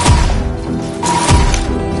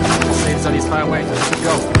 Saves on his fire away. Let's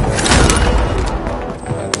go.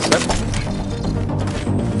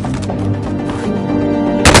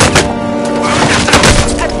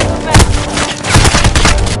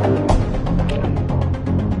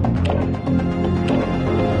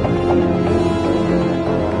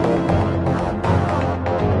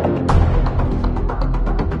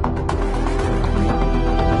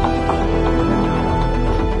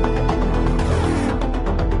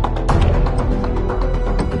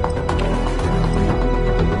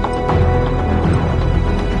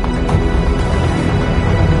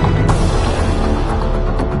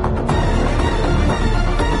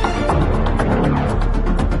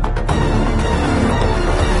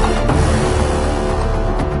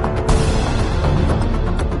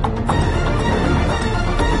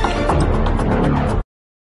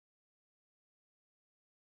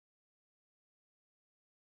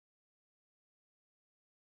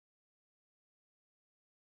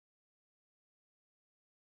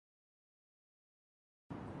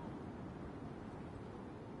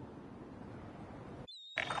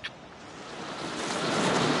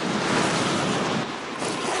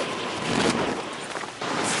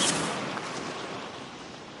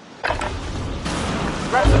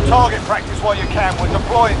 Grab some target practice while you can. We're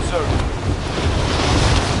deploying soon.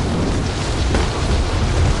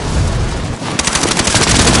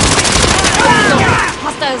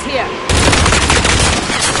 Hostiles here!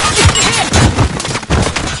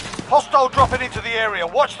 Hostile dropping into the area.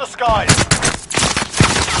 Watch the skies.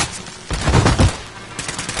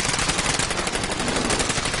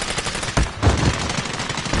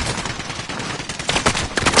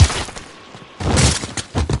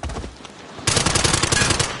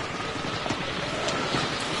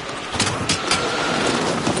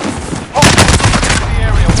 Hostile dropping into the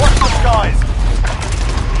area. Watch the skies.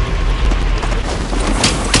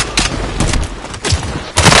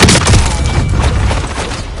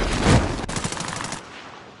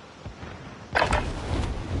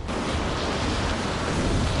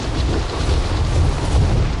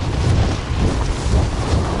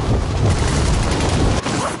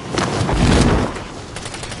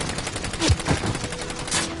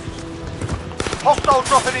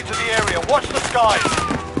 Watch the skies.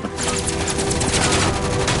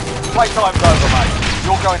 Playtime's over, mate.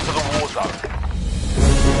 You're going to the war zone.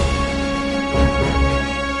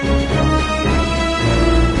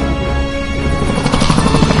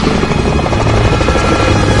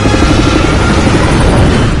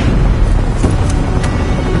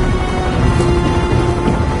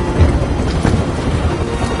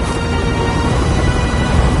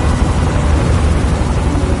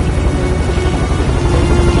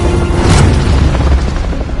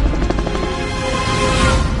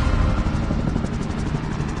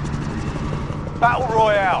 Battle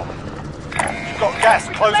Royale. You've got gas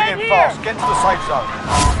closing in fast. Get to the safe zone.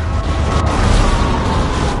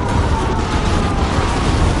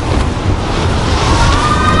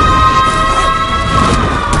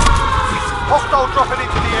 Hostile dropping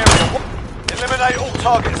into the area. Eliminate all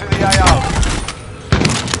targets in the AO.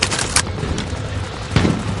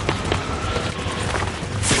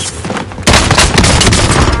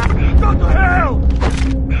 What the hell?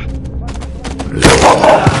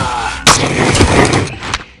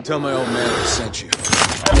 Tell my old man I sent you.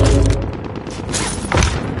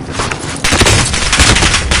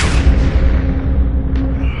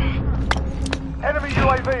 Enemy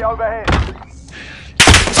UAV overhead.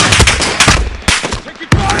 Taking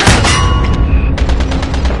fire!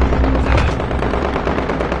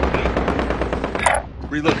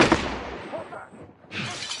 Reloading.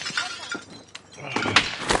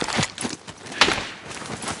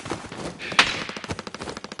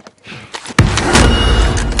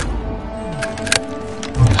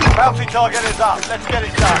 Bounty target is up. Let's get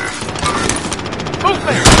it done.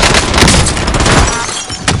 Movement!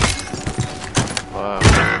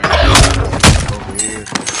 Over here.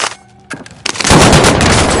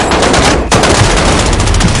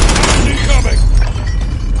 Incoming!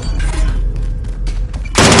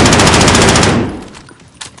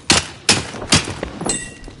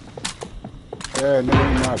 Yeah, nigga,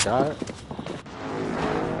 you my guy.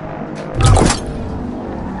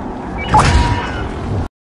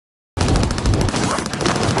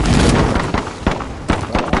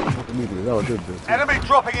 Enemy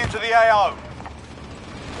dropping into the AO.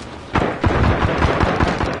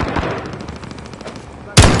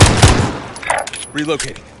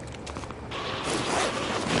 Relocating.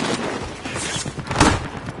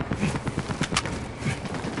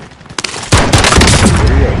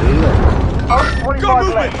 Oh, 25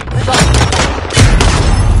 left.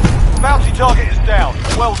 Bounty target is down.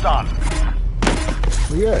 Well done.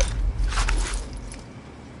 Yeah.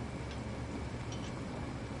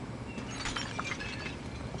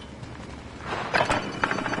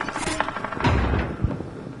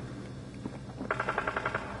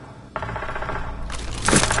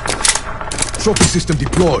 Trophy system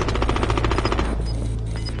deployed.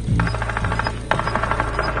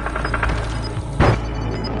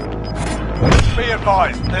 Be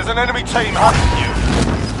advised, there's an enemy team hunting you.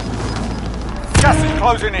 Gas is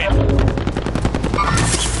closing in.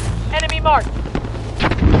 Enemy marked.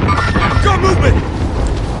 Got movement!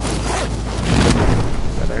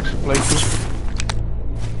 Got extra places.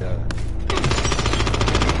 Yeah.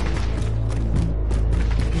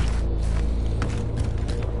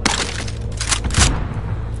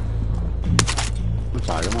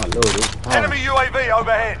 Enemy UAV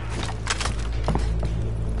overhead.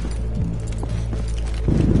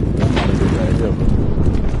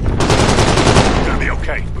 Gonna be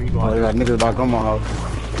okay. Oh, they got niggas back on my house.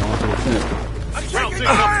 Going to the fence. I'm taking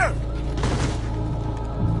fire!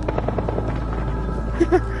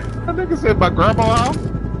 That nigga said my grandma's house.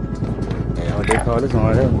 Yeah, what they call this one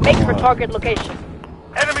right here? Make for target location.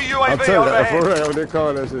 Enemy I'll UAV tell you that for overhead. real, what they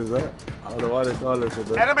call that shit, that. I don't know why they call that shit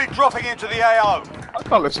that. Enemy dropping into the AO. I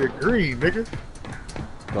call that shit green, nigga.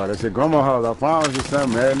 God, that shit grandma house, I promise you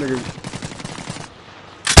something, man, nigga.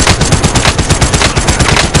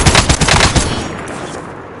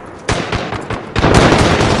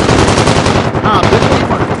 Nah,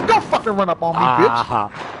 bitch, don't fucking run up on me,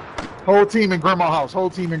 bitch. Whole team in grandma's house. Whole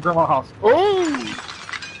team in grandma's house. Oh!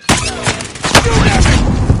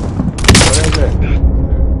 What is that?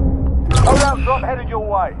 Hold out drop headed your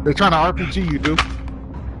way. They're trying to RPG you, dude.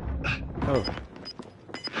 Oh,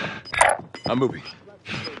 I'm moving.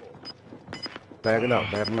 backing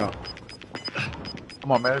up, backing up.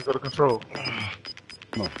 Come on, man. Let's go to control.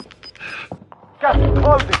 Come on. Gas is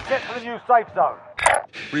closing. Get to the new safe zone.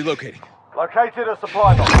 Relocating. Located a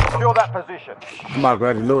supply box. Secure that position. I'm out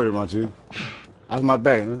glad you loaded, my G. That's my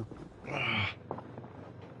bag, man.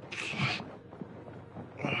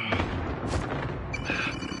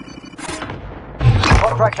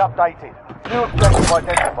 Contract updated. New objective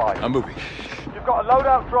identified. I'm moving. You've got a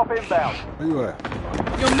loadout drop inbound. Where you at?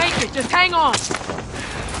 You'll make it. Just hang on.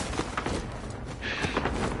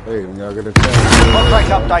 Hey, when y'all get a chance. Contract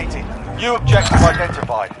updated. New objective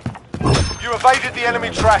identified. You evaded the enemy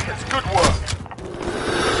trackers. Good work.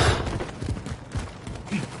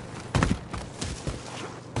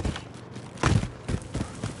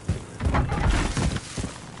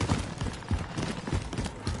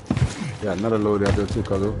 Got another load out there too,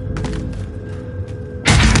 Carlo.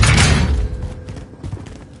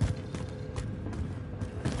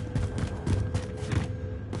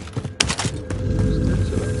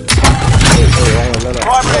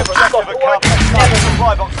 Primary objective accomplished. Another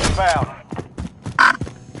supply box is found.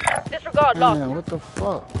 Disregard lock. Man, what the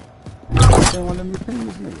fuck? They won't let me ping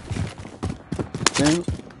this nigga. Damn.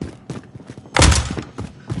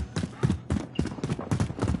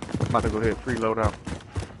 I'm about to go ahead and preload out.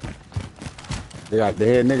 They had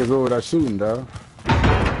niggas over there shooting, dog.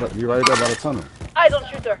 Look, you right there by the tunnel. Eyes on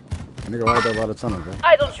shooter. Nigga right there by the tunnel, bro.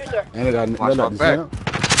 Eyes on shooter. And they got Watch my back.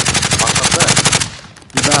 Watch my back.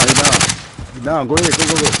 He down. He down. Go ahead. Go.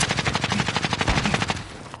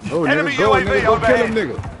 Oh, Enemy nigga, go, UAV nigga. Go kill him, overhead.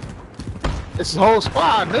 nigga. It's a whole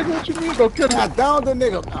squad, nigga. What you mean go kill him? I downed the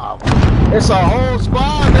nigga. Oh, It's a whole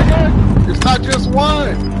squad, nigga. It's not just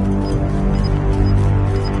one.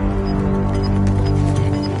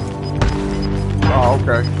 Oh,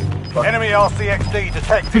 okay. Enemy RCXD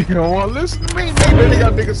detected. You don't want to listen to me, nigga. They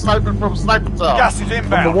got niggas sniping from sniper tower. Gas is From the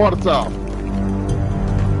inbound. water tower.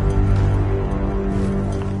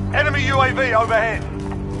 Enemy UAV overhead.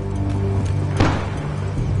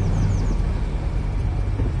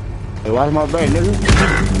 hey, watch my back,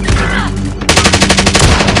 nigga.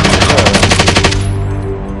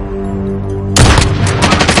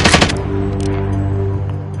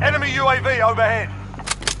 Enemy UAV overhead.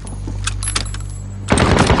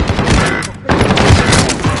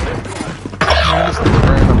 Man, this nigga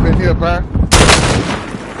ran up in here, bro.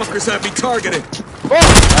 Fuckers have me targeted.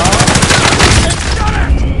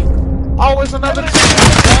 Always another team,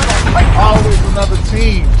 son. Always another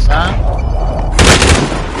team, son.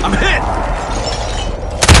 I'm hit.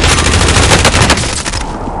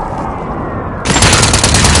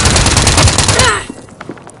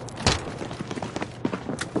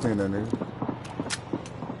 Seen that nigga.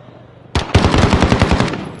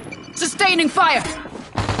 Sustaining fire.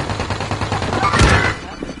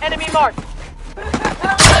 Enemy marked. That's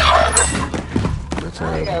all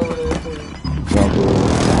right. Jump over.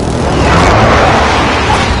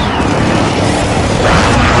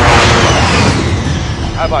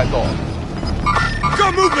 Have I thought?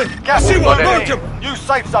 Got movement. Gas See is one. moving Marked in. him. New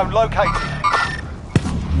safe zone located.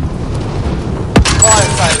 Fire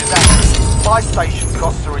sale is active. Buy station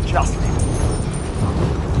costs are adjusted.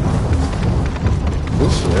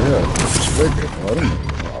 This shit, yeah. Wicked. Oh, them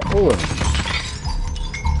niggas. Oh,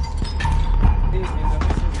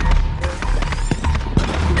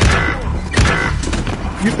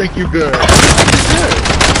 You think you good?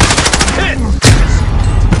 Hit.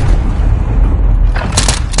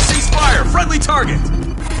 Cease fire. Friendly target.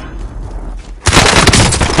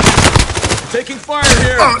 Taking fire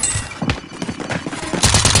here.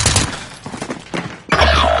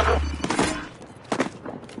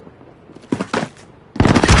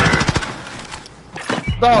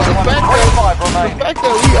 No, the fact 25 remaining. that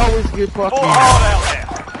we always get Full fucking hard out there.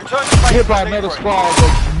 Return to base hit by for another debrief. squad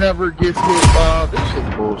that never gets hit. This shit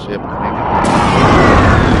bullshit, my nigga.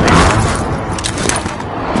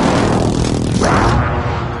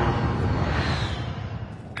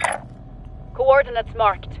 Coordinates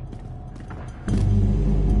marked.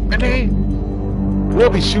 And they we'll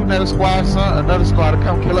be shooting at a squad, son. Another squad to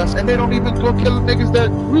come kill us, and they don't even go kill the niggas that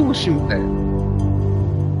we were shooting at.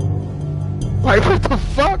 Like, what the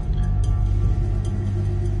fuck?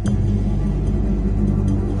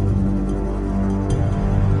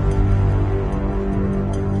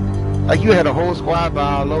 Like, you had a whole squad by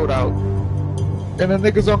our loadout, and the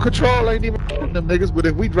niggas on control ain't even shooting them niggas, but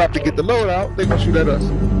if we drop to get the loadout, they gonna shoot at us.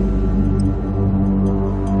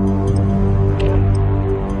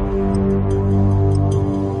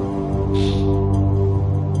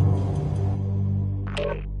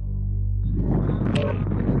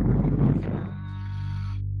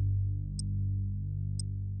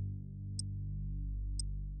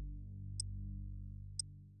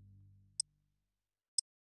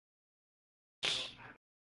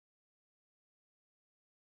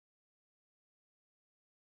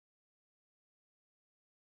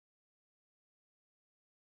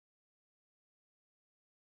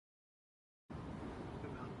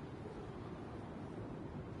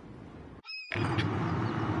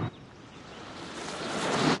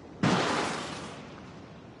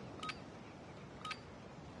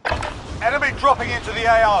 Enemy dropping into the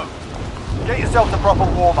AO. Get yourself the proper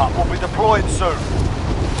warm-up. We'll be deployed soon.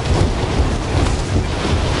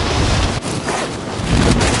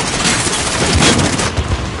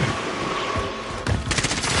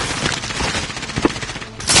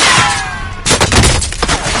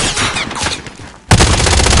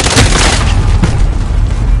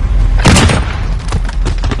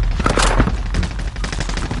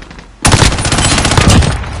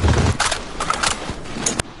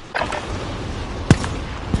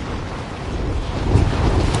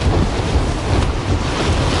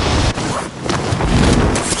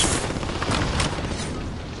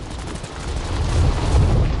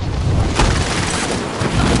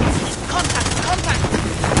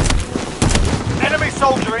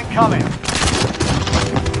 Soldier incoming.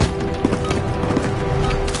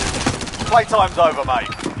 Playtime's over, mate.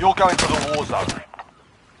 You're going to the war zone.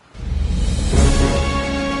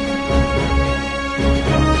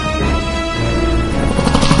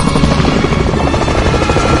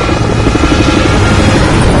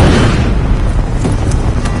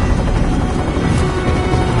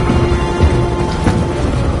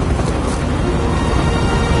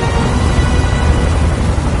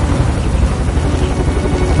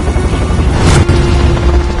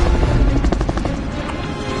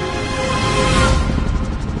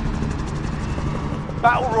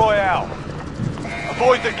 Battle Royale.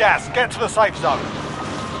 Avoid the gas. Get to the safe zone.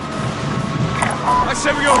 I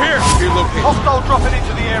said we go here. Relocate. Hostile dropping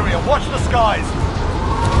into the area. Watch the skies.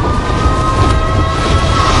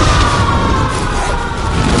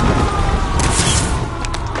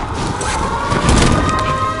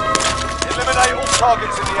 Eliminate all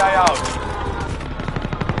targets in the AO.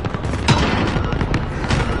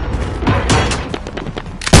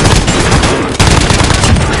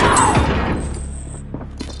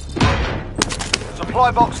 Supply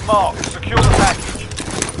box marked. Secure the package.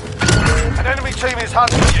 An enemy team is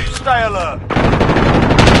hunting you. Stay alert.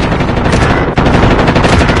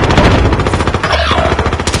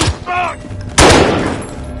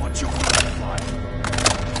 What you want?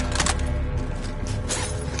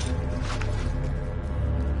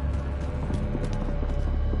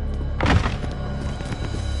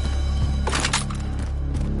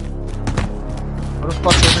 Where the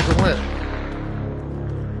fuck that nigga went?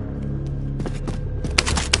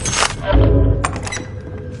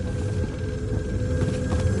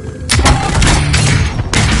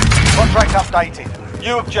 Contract updated.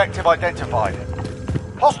 New objective identified.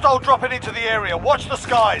 Hostile dropping into the area. Watch the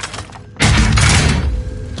skies.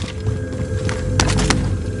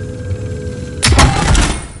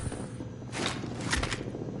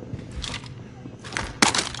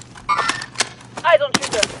 I don't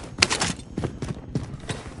shoot her.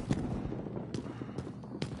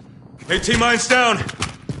 AT mines down.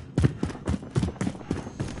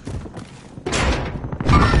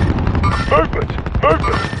 Movement.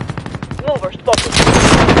 Mover spotted.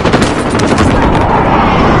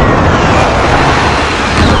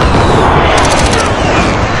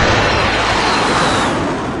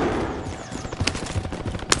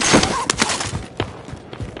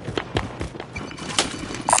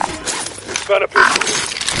 Got a pistol.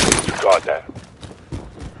 You got that.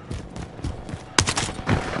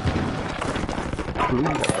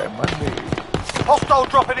 Hostile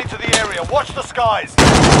dropping into the area. Watch the skies.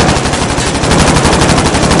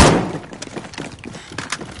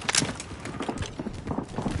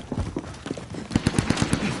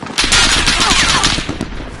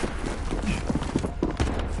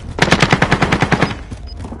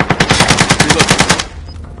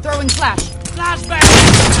 Throwing flash. Flashbang!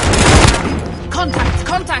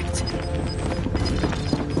 Contact!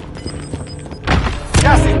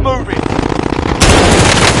 Gas is moving.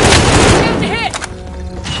 Shoot to hit!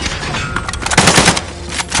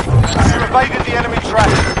 You evaded the enemy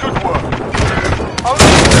track. Good work.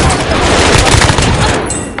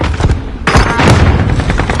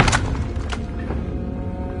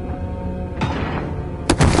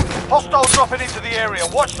 Hostile dropping into the area.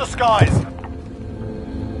 Watch the skies.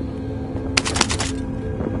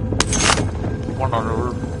 One on the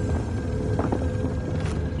roof.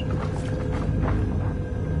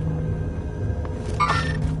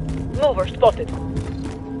 Mover spotted.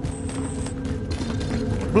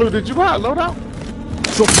 Blue, did you buy a loadout?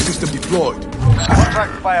 Trophy system deployed.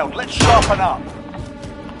 Contract failed. Let's sharpen up.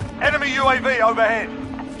 Enemy UAV overhead.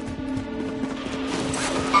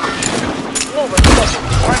 Mover spotted.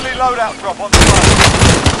 Friendly loadout drop on the road.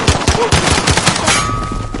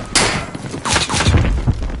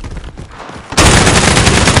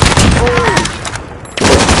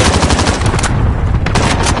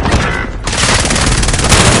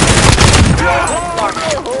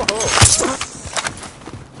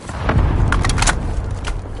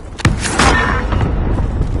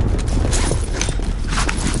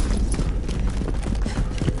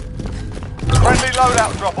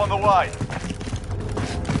 loadout drop on the way.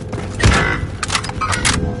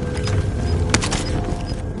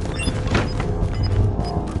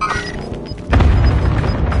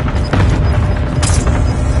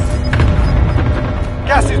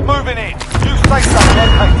 Gas is moving in. New safe zone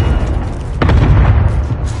located.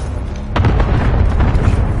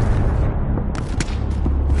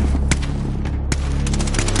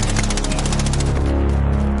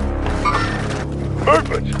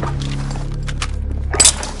 Movement!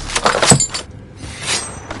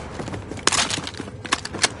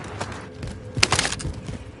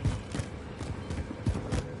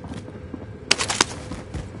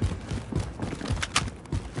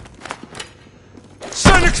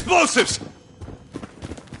 Send explosives!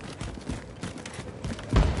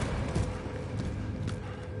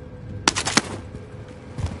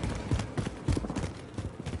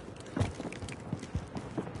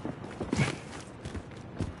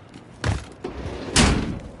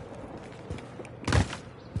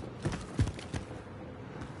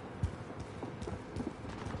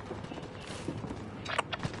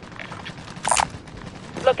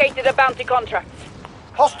 Located a bounty contract.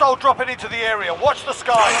 Hostile dropping into the area. Watch the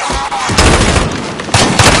skies.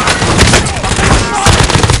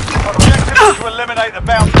 Objective is to eliminate the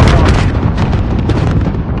bounty target.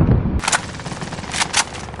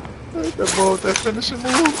 That finishing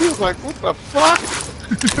move, he was like, what the fuck?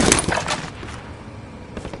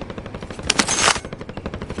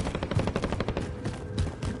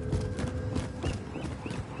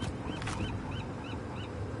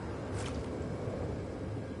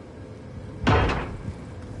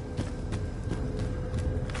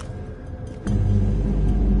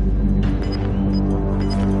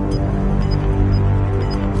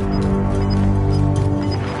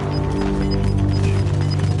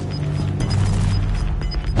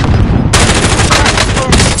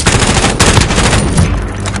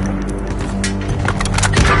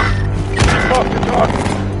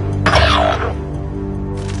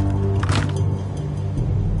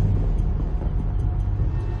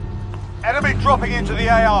 Enemy dropping into the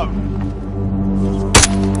AO.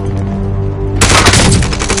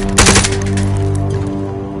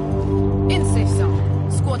 In safe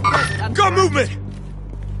zone. Squad present and Got movement!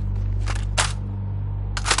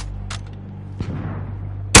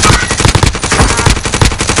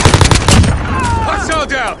 Hostile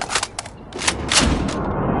down!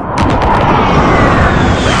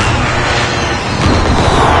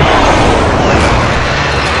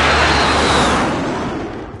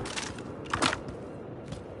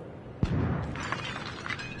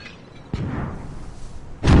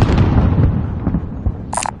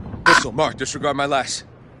 Mark, disregard my last.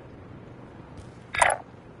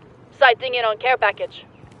 Sighting in on care package.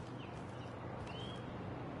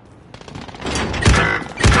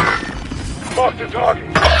 Mark the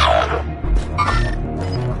target!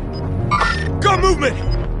 Got movement!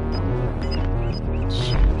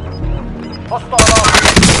 Hostile army.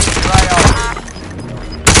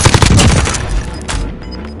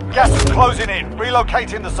 Gas is closing in.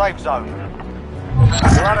 Relocating the safe zone.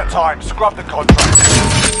 We're out of time. Scrub the contract.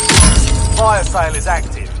 Fire sale is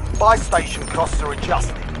active. Buy station costs are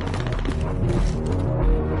adjusted.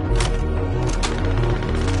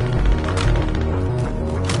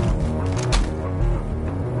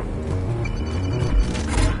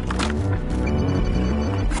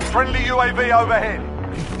 Friendly UAV overhead.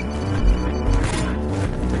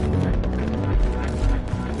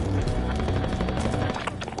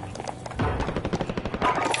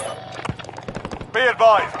 Be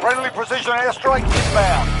advised, friendly precision airstrike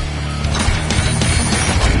inbound.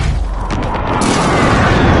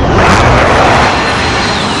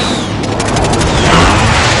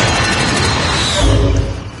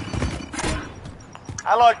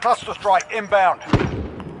 Allied cluster strike inbound.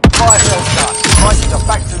 Fire cell shut. Prices are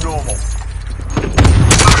back to normal.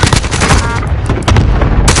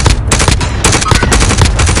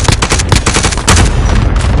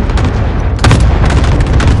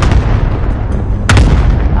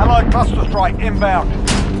 Allied cluster strike inbound.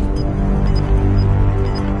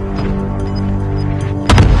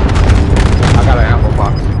 I got an ammo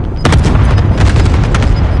box.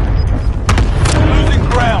 Losing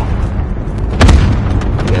ground.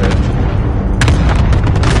 Get it.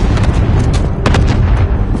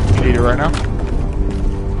 You need it right now?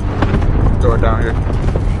 Throw it down here.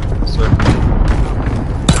 Yes, sir.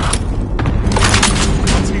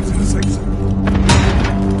 Teams in the safe zone.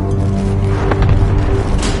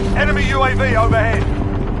 Enemy UAV overhead.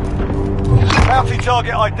 Bounty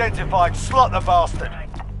target identified. Slot the bastard.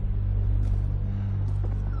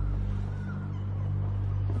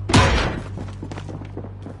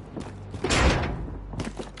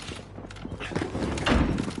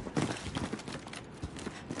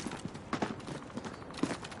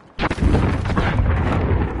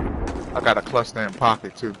 I got a cluster in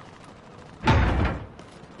pocket too.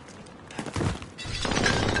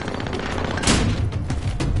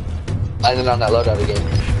 Landing on that loadout again.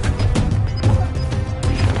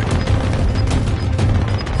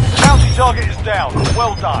 Bounty target is down.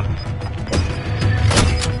 Well done.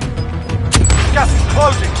 Gas is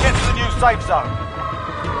closing. Get to the new safe zone.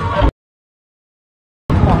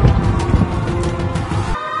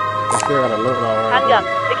 I still got a load out right Hang there. up.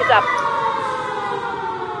 Pick it up.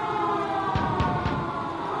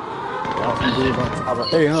 Y'all some dudes on top of-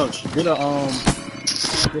 Hey, Hunk, get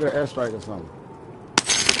an airstrike or something.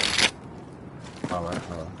 All right.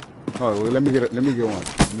 Oh, well, let me get one. Let me get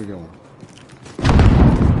one.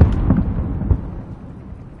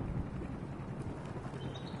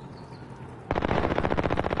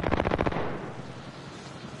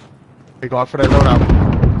 They going for that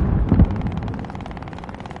loadout.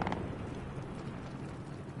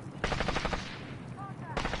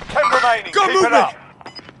 10 remaining. Got Keep it movement! up.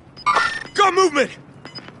 Got movement!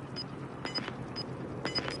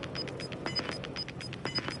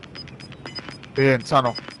 They're in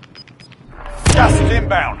tunnel. Gas is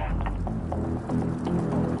inbound.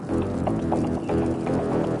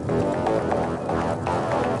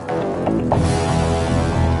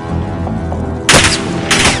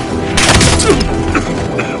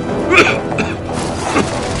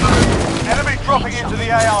 Enemy dropping into the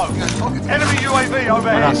AO. Enemy UAV I got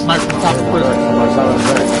overhead. sniped from top of prison.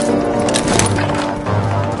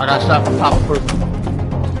 I got shot from top of prison.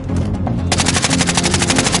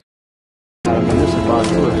 This is about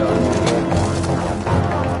to it, y'all.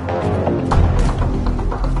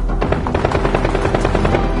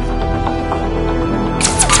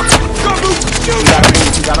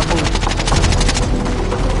 You gotta move.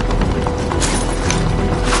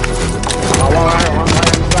 One right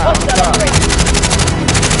inside.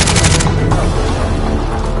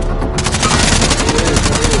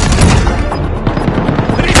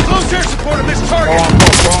 I need close air support of this target!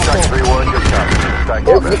 Strike 3-1, good copy. Strike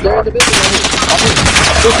Oh, inbound. they're in the building.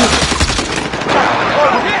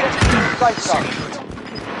 Safe zone.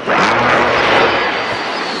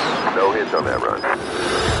 No hits on that run.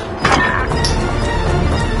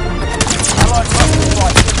 Allied cluster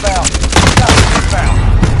strike inbound. Gas is inbound.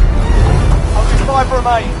 Only 5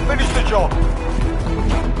 remain. Finish the job.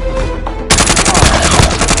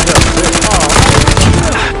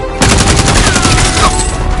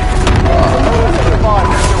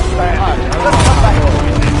 Let's come back.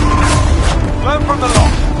 Learn from the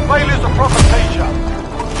loss. Failure's a proper teacher.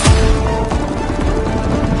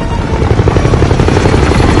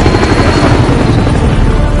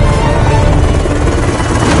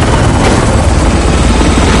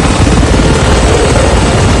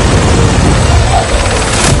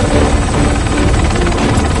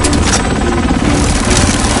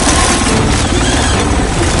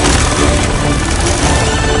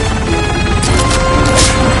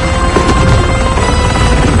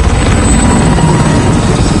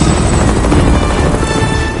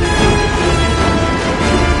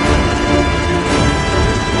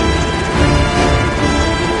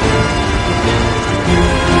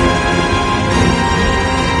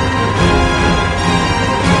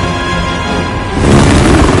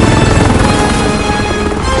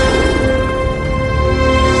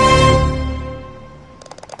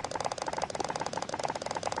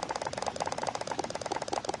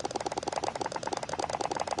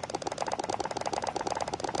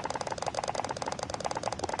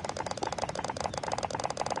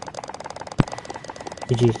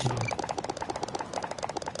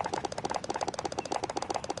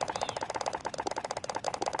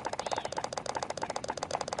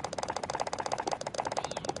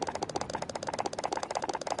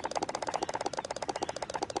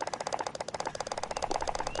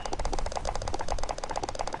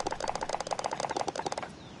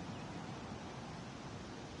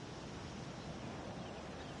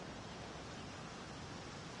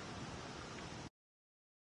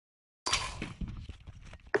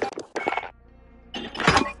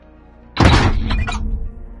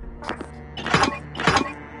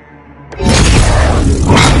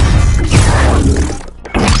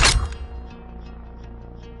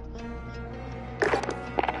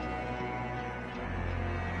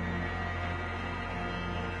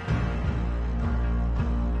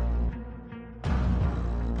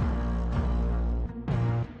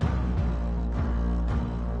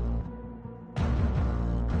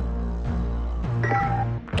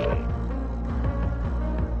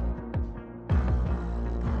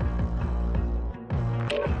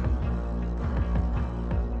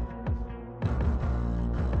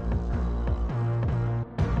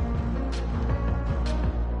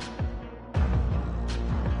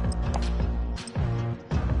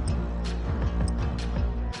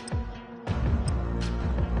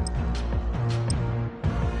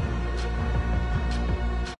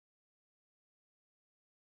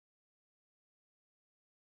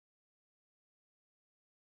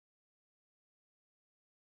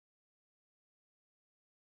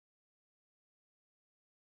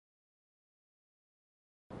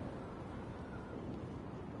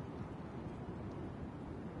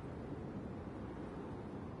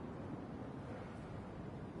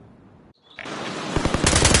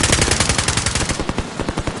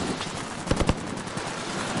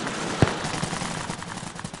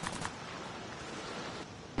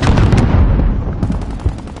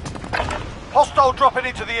 Hostile dropping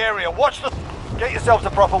into the area. Watch the... Get yourselves a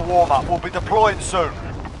proper warm-up. We'll be deploying soon.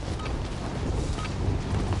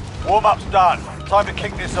 Warm-up's done. Time to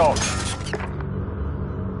kick this off.